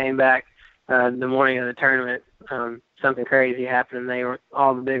 when we came back the morning of the tournament, something crazy happened, and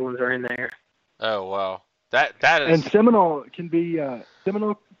all the big ones were in there. Oh, wow. That is... And Seminole can be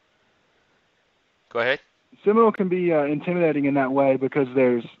Seminole. Go ahead. Seminole can be intimidating in that way because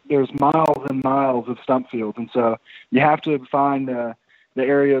there's miles and miles of stump fields, and so you have to find the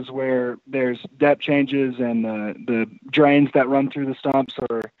areas where there's depth changes and the drains that run through the stumps,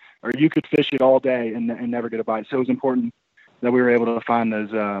 or you could fish it all day and never get a bite. So it was important that we were able to find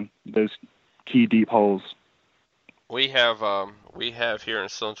those key deep holes. We have here in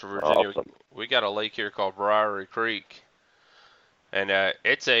Central Virginia, Awesome. we got a lake here called Briary Creek, and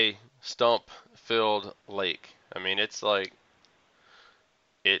it's a stump-filled lake. I mean, it's I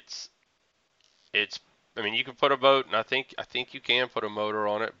mean, you can put a boat, and I think you can put a motor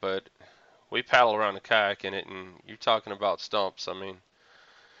on it, but we paddle around the kayak in it, and you're talking about stumps. I mean,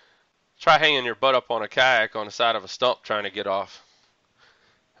 try hanging your butt up on a kayak on the side of a stump trying to get off.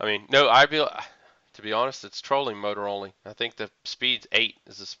 I mean, no, to be honest, it's trolling motor only. I think the speed's 8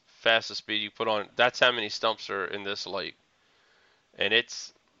 is the fastest speed you put on it. That's how many stumps are in this lake, and it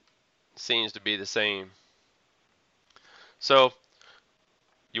seems to be the same. So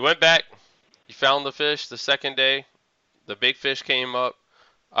you went back. You found the fish the second day. The big fish came up.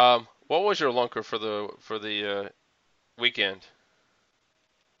 What was your lunker for the weekend?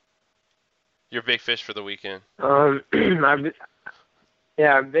 Your big fish for the weekend? Our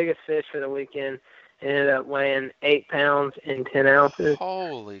biggest fish for the weekend ended up weighing 8 pounds and 10 ounces.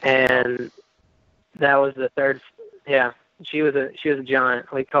 Holy cow. And that was the third. Yeah, she was a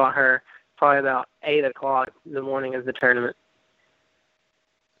giant. We caught her probably about 8 o'clock the morning of the tournament.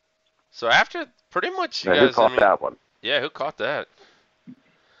 So after pretty much you now, guys, who caught that one? Yeah, who caught that?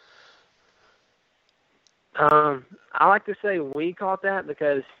 I like to say we caught that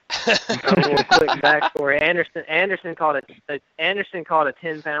because a little quick backstory. Anderson caught a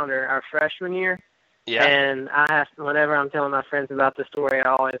 10-pounder our freshman year. Yeah. And whenever I'm telling my friends about the story, I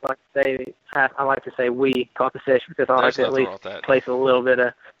always like to say we caught the fish because I like to at least place a little bit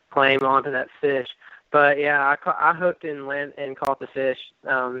of claim onto that fish. But yeah, I hooked and caught the fish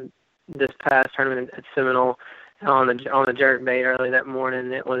this past tournament at Seminole on the jerk bait early that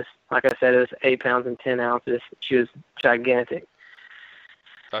morning. It was, like I said, it was 8 pounds and 10 ounces. She was gigantic.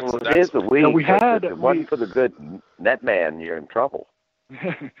 Here's the weed. If it wasn't for the good net man, you're in trouble.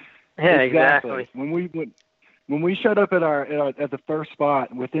 Yeah, exactly. When we showed up at the first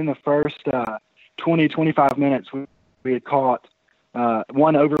spot, within the first 20-25 minutes, we had caught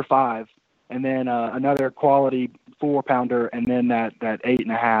one over 5, and then another quality 4-pounder, and then that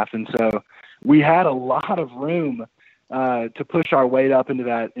 8.5. And so we had a lot of room to push our weight up into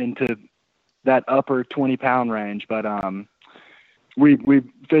that upper 20-pound range. But we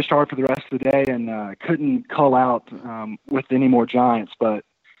fished hard for the rest of the day and couldn't cull out with any more giants. But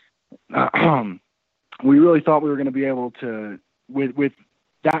we really thought we were going to be able to, with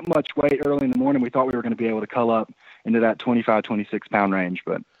that much weight early in the morning, we thought we were going to be able to cull up into that 25, 26-pound range.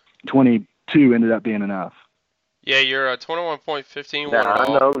 But 22 ended up being enough. Yeah, you're 21.15. Now, I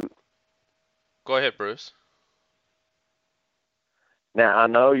know. Go ahead, Bruce. Now, I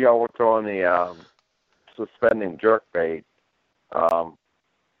know y'all were throwing the suspending jerkbait.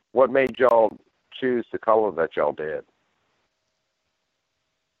 What made y'all choose the color that y'all did?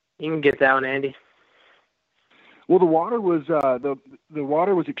 You can get that one, Andy. Well, the water was the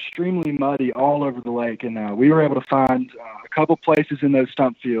water was extremely muddy all over the lake, and we were able to find a couple places in those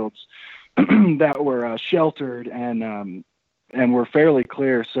stump fields that were sheltered and and were fairly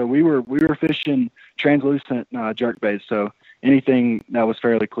clear. So we were fishing translucent jerkbaits. So anything that was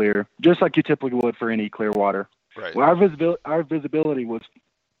fairly clear, just like you typically would for any clear water. Right. Well, our visibility was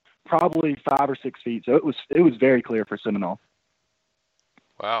probably 5 or 6 feet, so it was very clear for Seminole.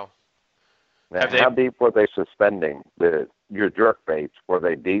 Wow. Now, how deep were they suspending your jerk baits? Were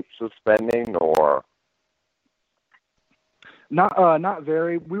they deep suspending or? Not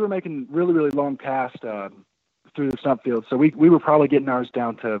very. We were making really, really long casts through the stump field, so we were probably getting ours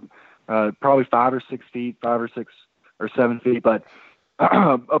down to probably 5 or 6 feet, 5 or 6 or 7 feet. But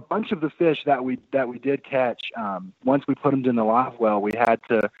a bunch of the fish that we did catch, once we put them in the live well, we had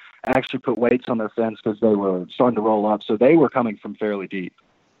to actually put weights on their fins because they were starting to roll up. So they were coming from fairly deep.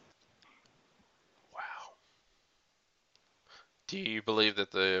 Wow. Do you believe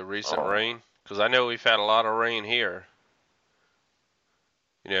that the recent rain, because I know we've had a lot of rain here,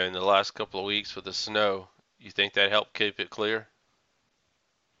 in the last couple of weeks with the snow, you think that helped keep it clear?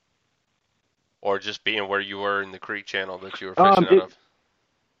 Or just being where you were in the creek channel that you were fishing out of?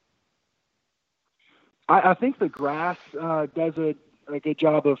 I think the grass does a good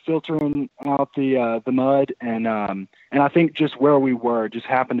job of filtering out the mud, and I think just where we were just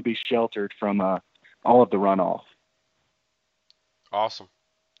happened to be sheltered from all of the runoff. Awesome.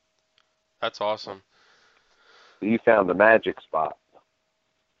 That's awesome. You found the magic spot.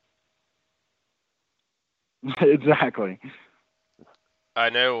 Exactly. I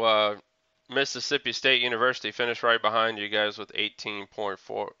know Mississippi State University finished right behind you guys with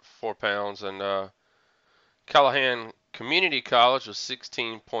 18.4 pounds, and Callahan Community College was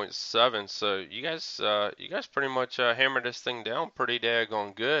 16.7. So you guys pretty much hammered this thing down pretty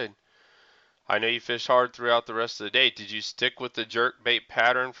daggone good. I know you fished hard throughout the rest of the day. Did you stick with the jerk bait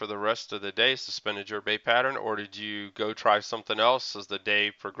pattern for the rest of the day, suspended jerk bait pattern, or did you go try something else as the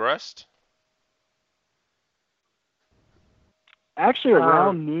day progressed? Actually,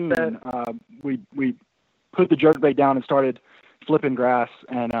 around noon, we put the jerkbait down and started flipping grass,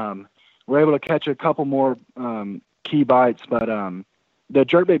 and we're able to catch a couple more key bites. But the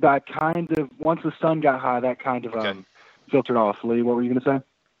jerkbait bite kind of, once the sun got high, that kind of filtered off. Lee, what were you going to say?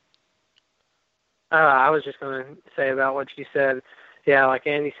 I was just going to say about what you said. Yeah, like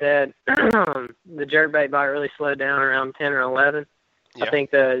Andy said, the jerkbait bite really slowed down around 10 or 11. Yeah. I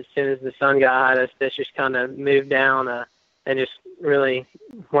think as soon as the sun got high, those fish just kind of moved down and just really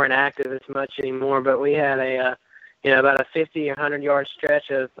weren't active as much anymore. But we had about a 50 or 100-yard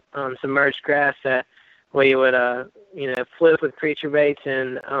stretch of submerged grass that we would, flip with creature baits,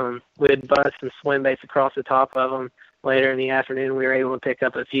 and we'd buzz some swim baits across the top of them. Later in the afternoon, we were able to pick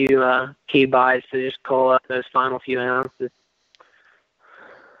up a few key bites to just call up those final few ounces.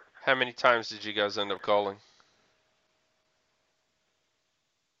 How many times did you guys end up calling?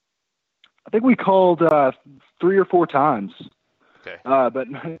 I think we called 3 or 4 times. Okay. But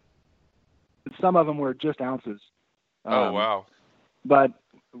some of them were just ounces. Oh, wow. But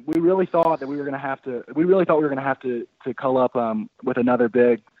we really thought that we were going to have to. We really thought we were going to have to cull up with another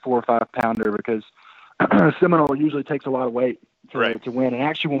big 4 or 5 pounder, because Seminole usually takes a lot of weight to win. And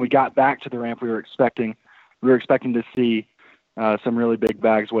actually, when we got back to the ramp, we were expecting to see some really big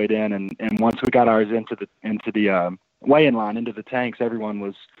bags weighed in. And once we got ours into the weigh-in line, into the tanks, everyone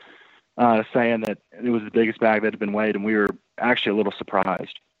was saying that it was the biggest bag that had been weighed, and we were actually a little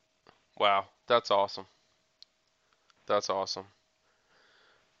surprised. Wow, that's awesome. That's awesome.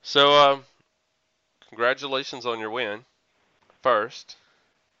 So, congratulations on your win. First,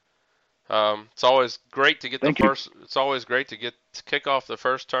 it's always great to get It's always great to kick off the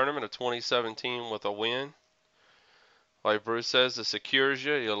first tournament of 2017 with a win. Like Bruce says, it secures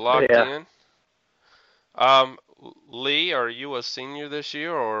you. You're locked in. Lee, are you a senior this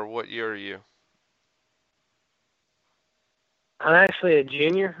year, or what year are you? I'm actually a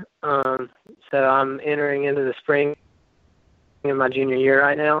junior, so I'm entering into the spring in my junior year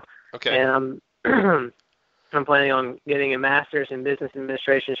right now. Okay. And I'm planning on getting a master's in business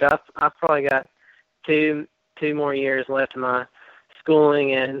administration. So I've probably got two more years left in my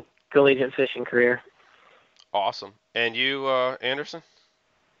schooling and collegiate fishing career. Awesome. And you, Anderson?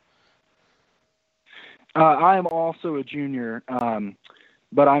 I am also a junior,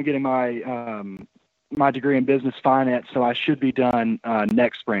 but I'm getting my degree in business finance, so I should be done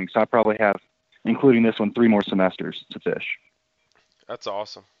next spring. So I probably have, including this one, 3 more semesters to fish. That's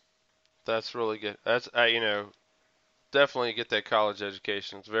awesome. That's really good. That's definitely get that college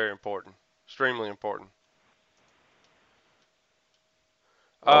education. It's very important, extremely important.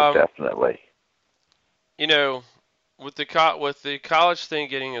 Definitely. With the college thing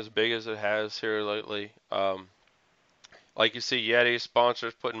getting as big as it has here lately, like you see Yeti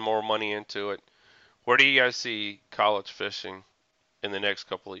sponsors putting more money into it. Where do you guys see college fishing in the next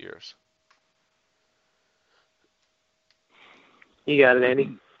couple of years? You got it,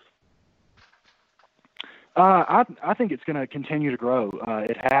 Andy. I think it's going to continue to grow.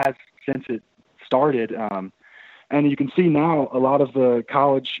 It has since it started, and you can see now a lot of the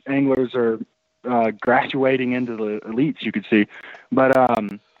college anglers are graduating into the elites. You could see, but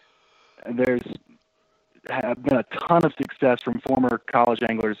there's have been a ton of success from former college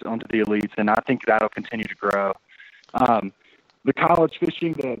anglers onto the elites, and I think that'll continue to grow. The college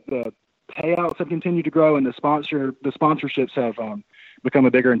fishing, the payouts have continued to grow, and the sponsorships have become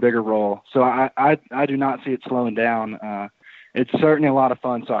a bigger and bigger role. So I do not see it slowing down. It's certainly a lot of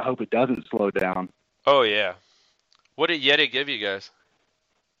fun, so I hope it doesn't slow down. Oh yeah. What did Yeti give you guys?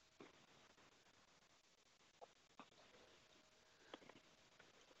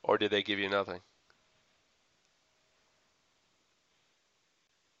 Or did they give you nothing?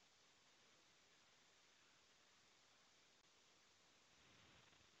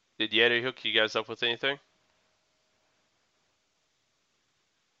 Did Yeti hook you guys up with anything?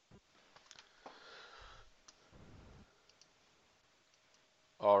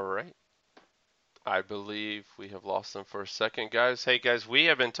 All right. I believe we have lost them for a second, guys. Hey, guys, we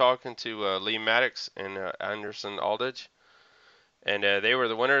have been talking to Lee Mattox and Anderson Aldag, and they were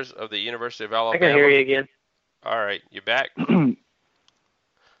the winners of the University of Alabama. I can hear you again. All right, you back?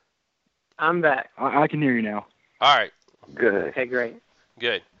 I'm back. I can hear you now. All right. Good. Okay, great.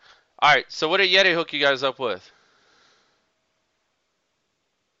 Good. All right, so what did Yeti hook you guys up with?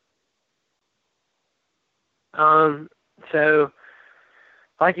 So,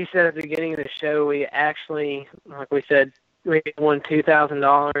 like you said at the beginning of the show, we actually, like we said, we won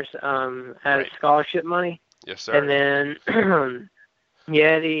 $2,000 as scholarship money. Yes, sir. And then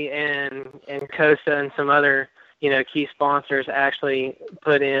Yeti and Costa and some other, key sponsors actually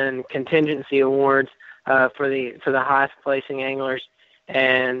put in contingency awards for the highest placing anglers,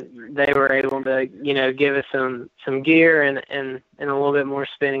 and they were able to, give us some gear and a little bit more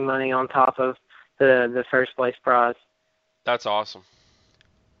spending money on top of the first place prize. That's awesome.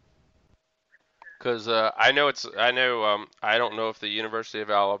 Because I don't know if the University of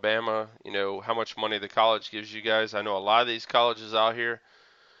Alabama, how much money the college gives you guys. I know a lot of these colleges out here,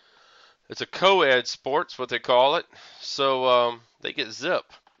 it's a co-ed sports, what they call it. So they get zip.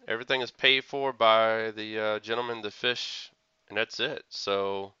 Everything is paid for by the gentleman that fish, and that's it.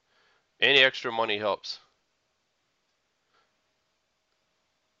 So any extra money helps.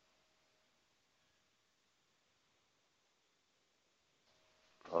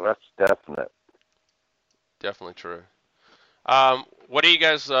 Well, that's definite. Definitely true. What do you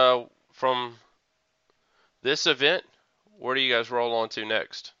guys, from this event, where do you guys roll on to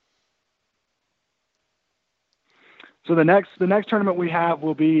next? So the next tournament we have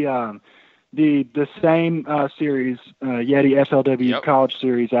will be the same series, Yeti FLW College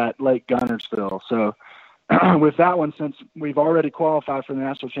Series at Lake Gunnersville. So with that one, since we've already qualified for the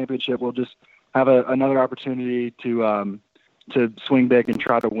national championship, we'll just have another opportunity to swing big and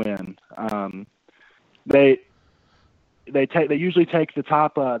try to win. They usually take the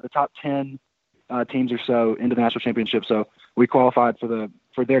top 10 teams or so into the national championship. So we qualified for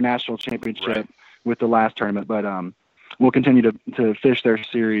their national championship with the last tournament, but we'll continue to fish their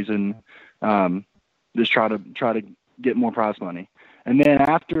series and just try to get more prize money. And then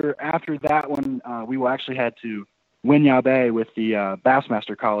after that one, we will actually head to Winyah Bay with the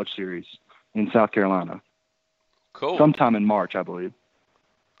Bassmaster College Series in South Carolina. Cool. Sometime in March, I believe.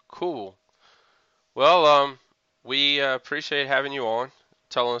 Cool. Well, we appreciate having you on,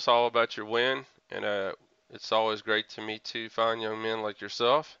 telling us all about your win, and it's always great to meet two fine young men like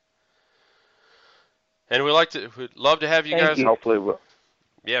yourself. And we'd love to have you Thank guys. you. Hopefully, we'll.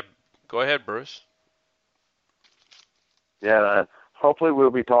 Yeah, go ahead, Bruce. Yeah, hopefully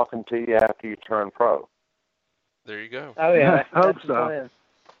we'll be talking to you after you turn pro. There you go. Oh yeah, I hope so.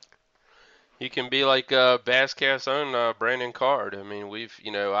 You can be like Basscast's own Brandon Card. I mean,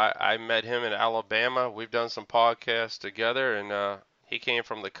 I met him in Alabama. We've done some podcasts together, and he came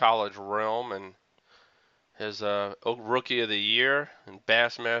from the college realm and his Rookie of the Year and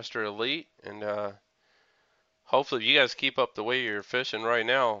Bassmaster Elite. And hopefully, if you guys keep up the way you're fishing right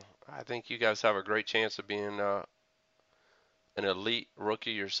now, I think you guys have a great chance of being an elite rookie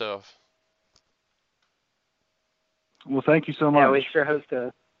yourself. Well, thank you so much. Yeah, we sure hope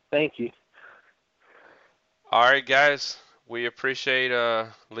to. Thank you. All right, guys. We appreciate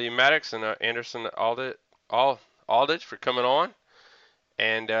Lee Mattox and Anderson Aldage for coming on,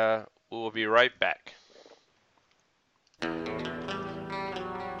 and we will be right back.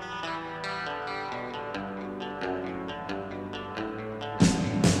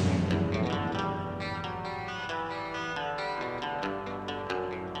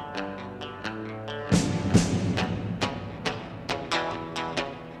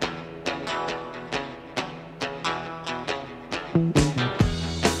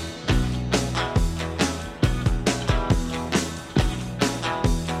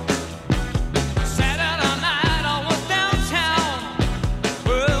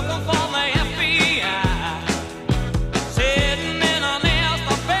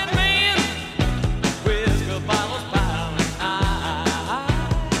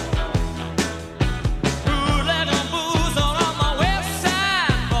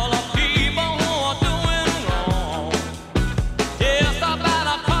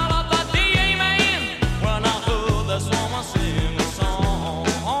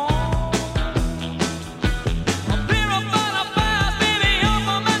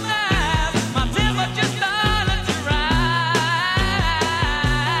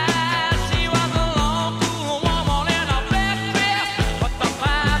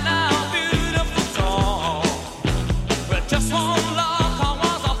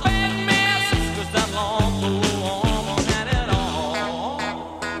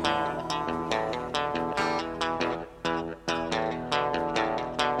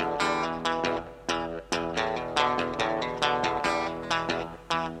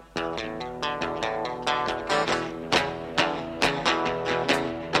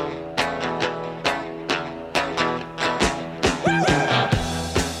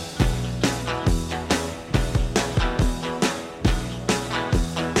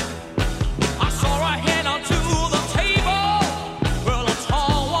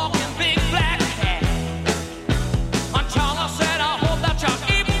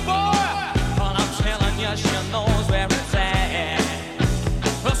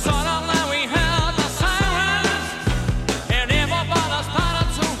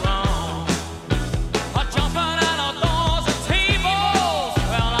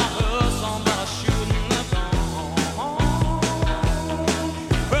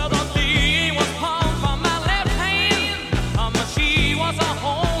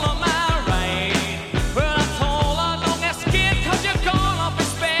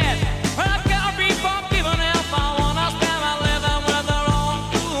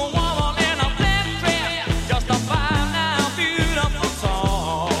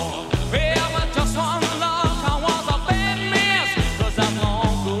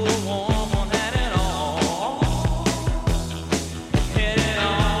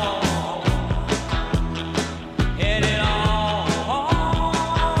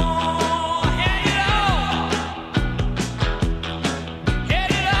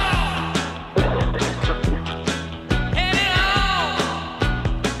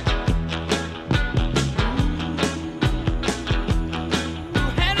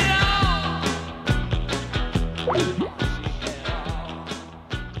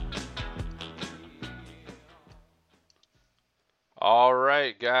 All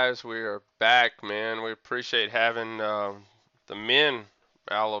right, guys, we are back, man. We appreciate having the men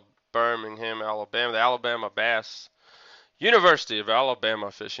out of Birmingham, Alabama, the Alabama Bass University of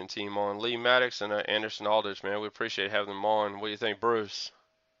Alabama fishing team on. Lee Mattox and Anderson Aldridge, man. We appreciate having them on. What do you think, Bruce?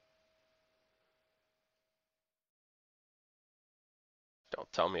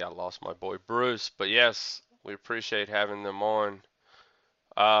 Don't tell me I lost my boy Bruce, but yes, we appreciate having them on.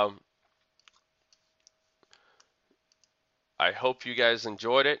 I hope you guys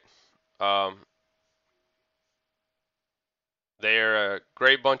enjoyed it. They're a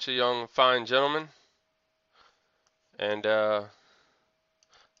great bunch of young, fine gentlemen, and we're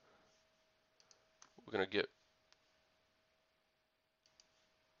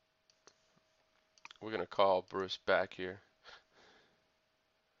gonna call Bruce back here.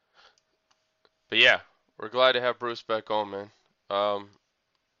 But yeah, we're glad to have Bruce back on, man.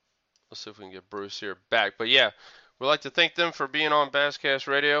 Let's see if we can get Bruce here back. But yeah, we'd like to thank them for being on Basscast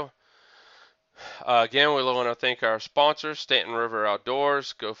Radio. Again, we want to thank our sponsors, Stanton River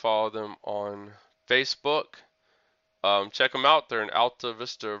Outdoors. Go follow them on Facebook. Check them out. They're in Alta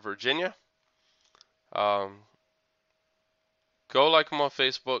Vista, Virginia. Go like them on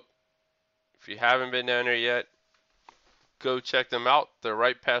Facebook. If you haven't been down there yet, go check them out. They're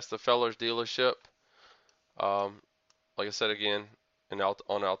right past the Fellers dealership. Like I said again, in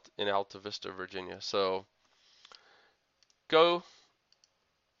Alta Vista, Virginia. So go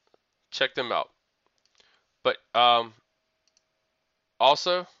check them out. But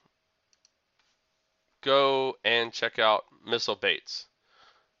also go and check out Missile Baits.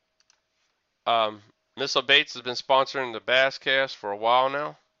 Missile Baits has been sponsoring the Basscast for a while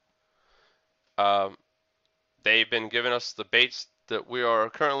now. They've been giving us the baits that we are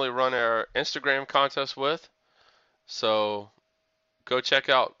currently running our Instagram contest with. So go check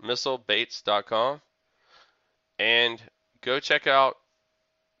out missilebaits.com and go check out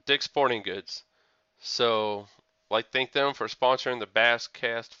Dick's Sporting Goods. So, thank them for sponsoring the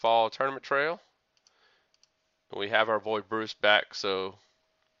Basscast Fall Tournament Trail. We have our boy Bruce back, so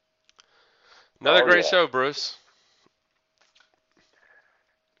another great show, Bruce.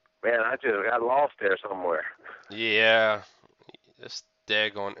 Man, I just got lost there somewhere. Yeah, this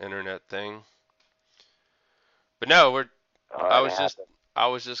daggone internet thing. But no, I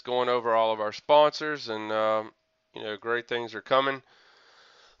was just going over all of our sponsors, and great things are coming.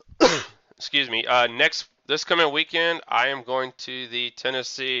 Excuse me. This coming weekend, I am going to the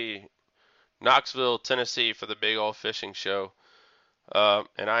Knoxville, Tennessee, for the Big Old Fishing Show,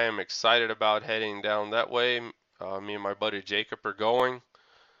 and I am excited about heading down that way. Me and my buddy Jacob are going.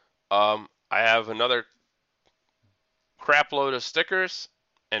 I have another crap load of stickers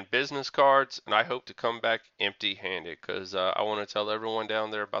and business cards, and I hope to come back empty-handed because I want to tell everyone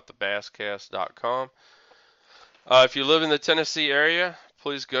down there about the basscast.com. If you live in the Tennessee area,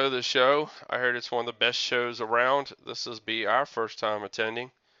 please go to the show. I heard it's one of the best shows around. This will be our first time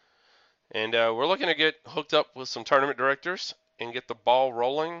attending. And we're looking to get hooked up with some tournament directors and get the ball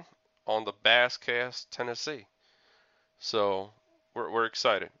rolling on the Basscast Tennessee. So we're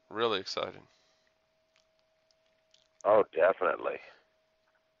excited, really excited. Oh, definitely.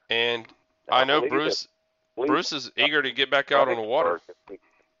 And I know Bruce is eager to get back out on the water.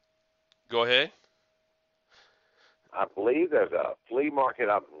 Go ahead. I believe there's a flea market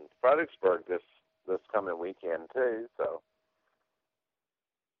up in Fredericksburg this coming weekend too. So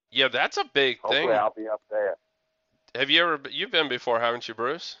yeah, that's a big thing. Hopefully, I'll be up there. Have you've been before, haven't you,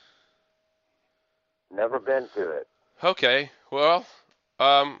 Bruce? Never been to it. Okay, well,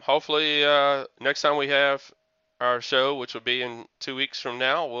 hopefully next time we have our show, which will be in 2 weeks from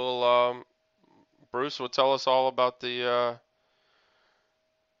now, Bruce will tell us all about the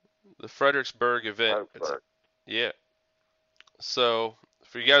Fredericksburg event. Yeah. So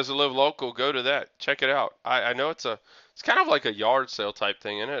for you guys who live local, go to that. Check it out. I know it's kind of like a yard sale type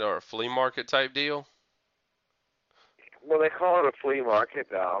thing, isn't it, or a flea market type deal? Well, they call it a flea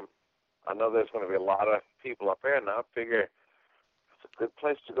market. I know there's going to be a lot of people up there, and I figure it's a good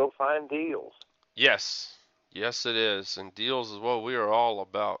place to go find deals. Yes, it is, and deals is what we are all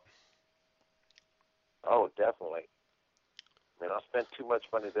about. Oh, definitely. I mean, I spent too much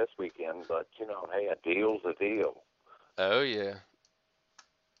money this weekend, but hey, a deal's a deal. Oh yeah,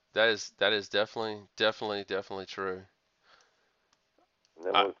 that is definitely true. And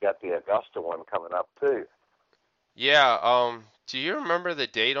then we've got the Augusta one coming up too. Yeah. Do you remember the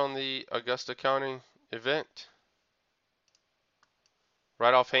date on the Augusta County event?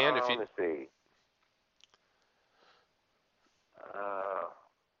 Right offhand, Let me see.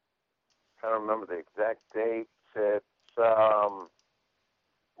 Trying to remember the exact date. It's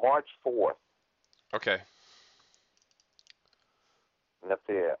March 4th. Okay.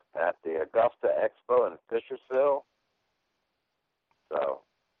 at the Augusta Expo in Fishersville. So,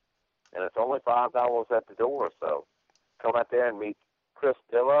 and it's only $5 at the door. So, come out there and meet Chris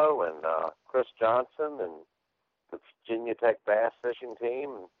Dillow and Chris Johnson and the Virginia Tech bass fishing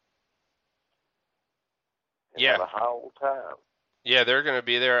team. And have a high old time. Yeah, they're going to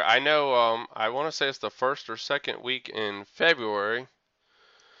be there. I know. I want to say it's the first or second week in February.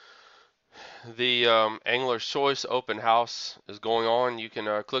 The Angler's Choice Open House is going on. You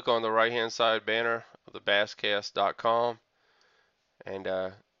can click on the right-hand side banner of the basscast.com, and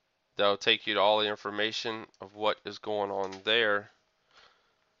that'll take you to all the information of what is going on there.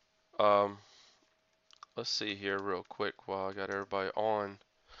 Let's see here real quick while I got everybody on.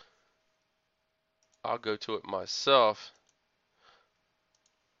 I'll go to it myself.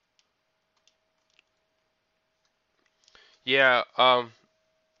 Yeah,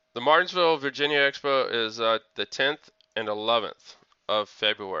 the Martinsville, Virginia Expo is the 10th and 11th of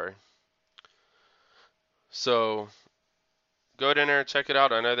February. So go in there and check it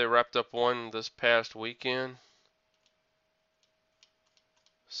out. I know they wrapped up one this past weekend.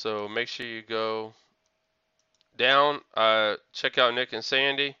 So make sure you go down, check out Nick and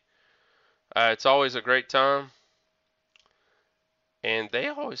Sandy. It's always a great time. And they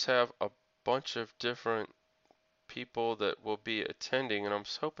always have a bunch of different people that will be attending, and I'm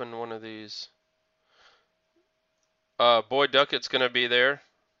hoping one of these Boyd Duckett's gonna be there,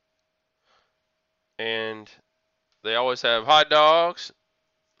 and they always have hot dogs.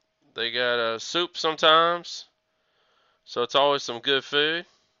 They got soup sometimes, so it's always some good food.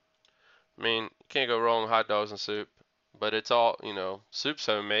 I mean, you can't go wrong with hot dogs and soup, but it's all, soup's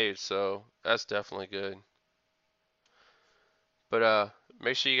homemade, so that's definitely good. But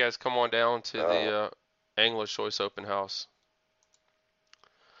make sure you guys come on down to the Angler's Choice Open House.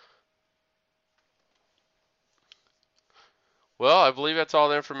 Well, I believe that's all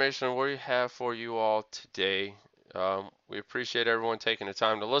the information we have for you all today. We appreciate everyone taking the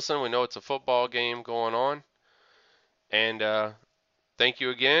time to listen. We know it's a football game going on. And thank you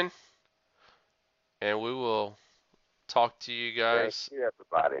again. And we will talk to you guys. Thank you,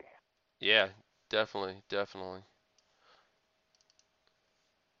 everybody. Yeah, definitely.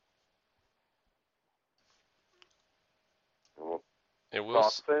 And we'll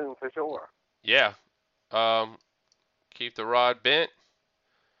talk soon for sure. Yeah. Keep the rod bent.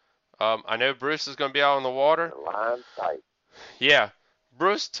 I know Bruce is going to be out on the water. The line's tight. Yeah.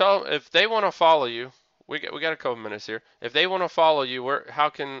 Bruce, tell them if they want to follow you. We got a couple minutes here. If they want to follow you, how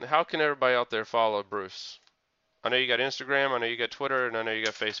can everybody out there follow Bruce? I know you got Instagram, I know you got Twitter, and I know you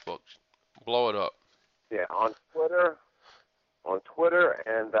got Facebook. Blow it up. Yeah, on Twitter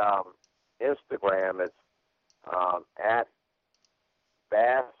and Instagram, it's at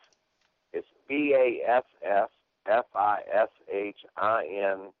Bass. It's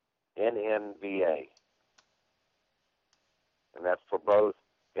BASSFISHINNNVA, and that's for both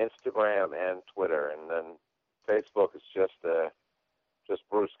Instagram and Twitter. And then Facebook is just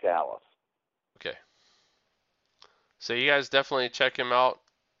Bruce Callis. Okay. So you guys definitely check him out.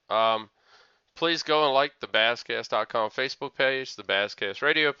 Please go and like the Basscast.com Facebook page, the Basscast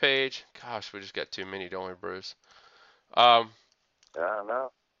radio page. Gosh, we just got too many, don't we, Bruce? I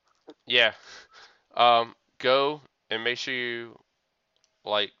know. Yeah. Go and make sure you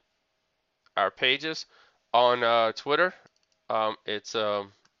like our pages on Twitter. It's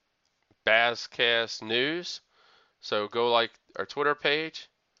Basscast News. So go like our Twitter page.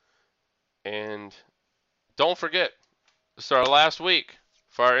 And don't forget, it's our last week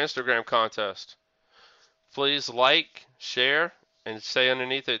for our Instagram contest. Please like, share, and say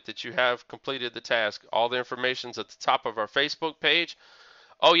underneath it that you have completed the task. All the information's at the top of our Facebook page.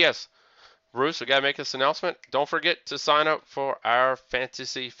 Oh, yes. Bruce, we got to make this announcement. Don't forget to sign up for our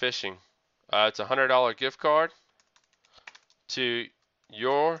fantasy fishing. It's a $100 gift card to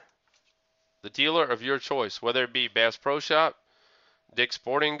the dealer of your choice, whether it be Bass Pro Shop, Dick's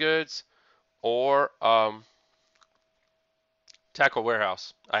Sporting Goods, or Tackle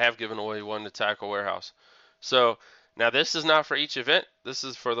Warehouse. I have given away one to Tackle Warehouse. So now this is not for each event. This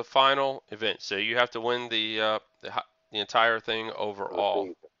is for the final event. So you have to win the entire thing overall.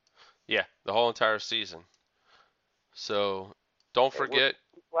 Yeah, the whole entire season. So don't forget.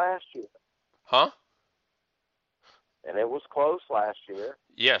 Last year. Huh? And it was close last year.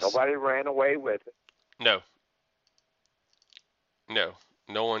 Yes. Nobody ran away with it. No.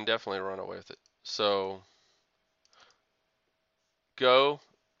 No one definitely ran away with it. So go,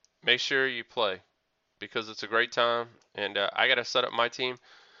 make sure you play because it's a great time. And I got to set up my team.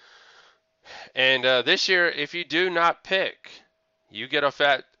 And this year, if you do not pick, you get a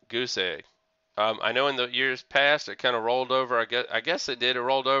fat goose egg. I know in the years past it kind of rolled over. I guess it did. It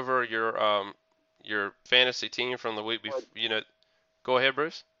rolled over your fantasy team from the week before. Go ahead,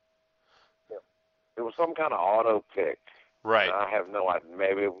 Bruce. It was some kind of auto pick. Right. And I have no idea.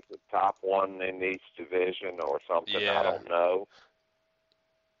 Maybe it was the top one in each division or something. Yeah. I don't know.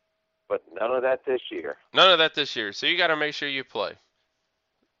 But none of that this year. None of that this year. So you got to make sure you play.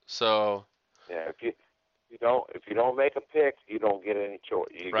 So. Yeah. If you don't make a pick, you don't get any choice.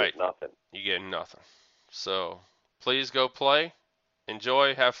 You right. get nothing. You get nothing. So please go play,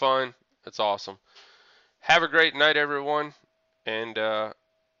 enjoy, have fun. It's awesome. Have a great night, everyone, and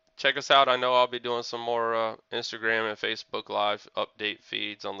check us out. I know I'll be doing some more Instagram and Facebook Live update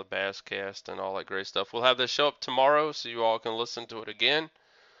feeds on the Basscast and all that great stuff. We'll have this show up tomorrow so you all can listen to it again.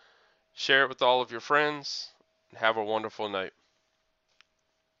 Share it with all of your friends, and have a wonderful night.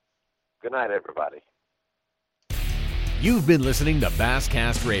 Good night, everybody. You've been listening to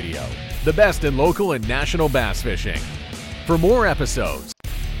Basscast Radio, the best in local and national bass fishing. For more episodes,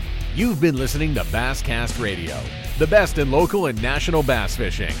 you've been listening to Basscast Radio, the best in local and national bass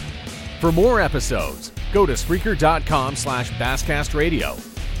fishing. For more episodes, go to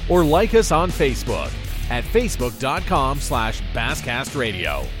Spreaker.com/BassCastRadio or like us on Facebook at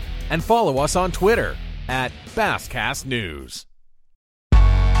Facebook.com/BassCastRadio and follow us on Twitter at BassCastNews.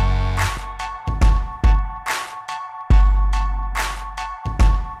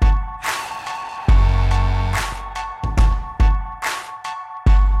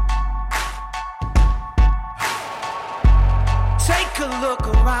 Look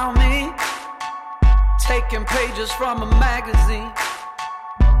around me, taking pages from a magazine,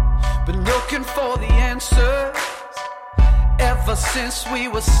 been looking for the answers ever since we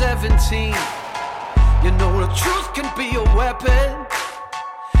were 17. You know the truth can be a weapon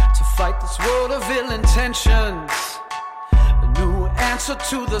to fight this world of ill intentions. A new answer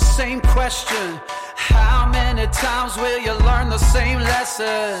to the same question: how many times will you learn the same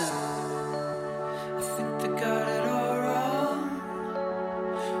lesson? I think they got it all wrong.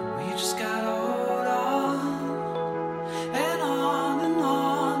 We just gotta hold on and on and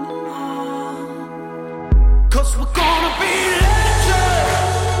on and on. 'Cause we're gonna be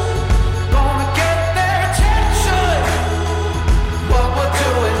legends, gonna get their attention. What we're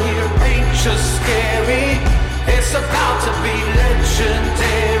doing here ain't just scary, it's about to be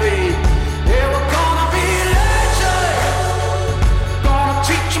legendary. Yeah, we're gonna be legends, gonna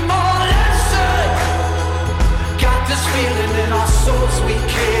teach them all a lesson. Got this feeling in our souls we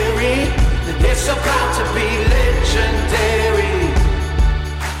carry, that it's about to be legendary.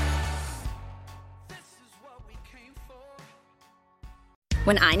 This is what we came for.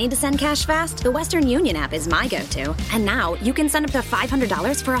 When I need to send cash fast, the Western Union app is my go-to. And now you can send up to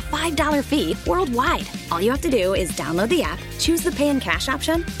 $500 for a $5 fee worldwide. All you have to do is download the app, choose the pay in cash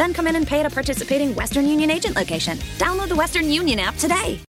option, then come in and pay at a participating Western Union agent location. Download the Western Union app today.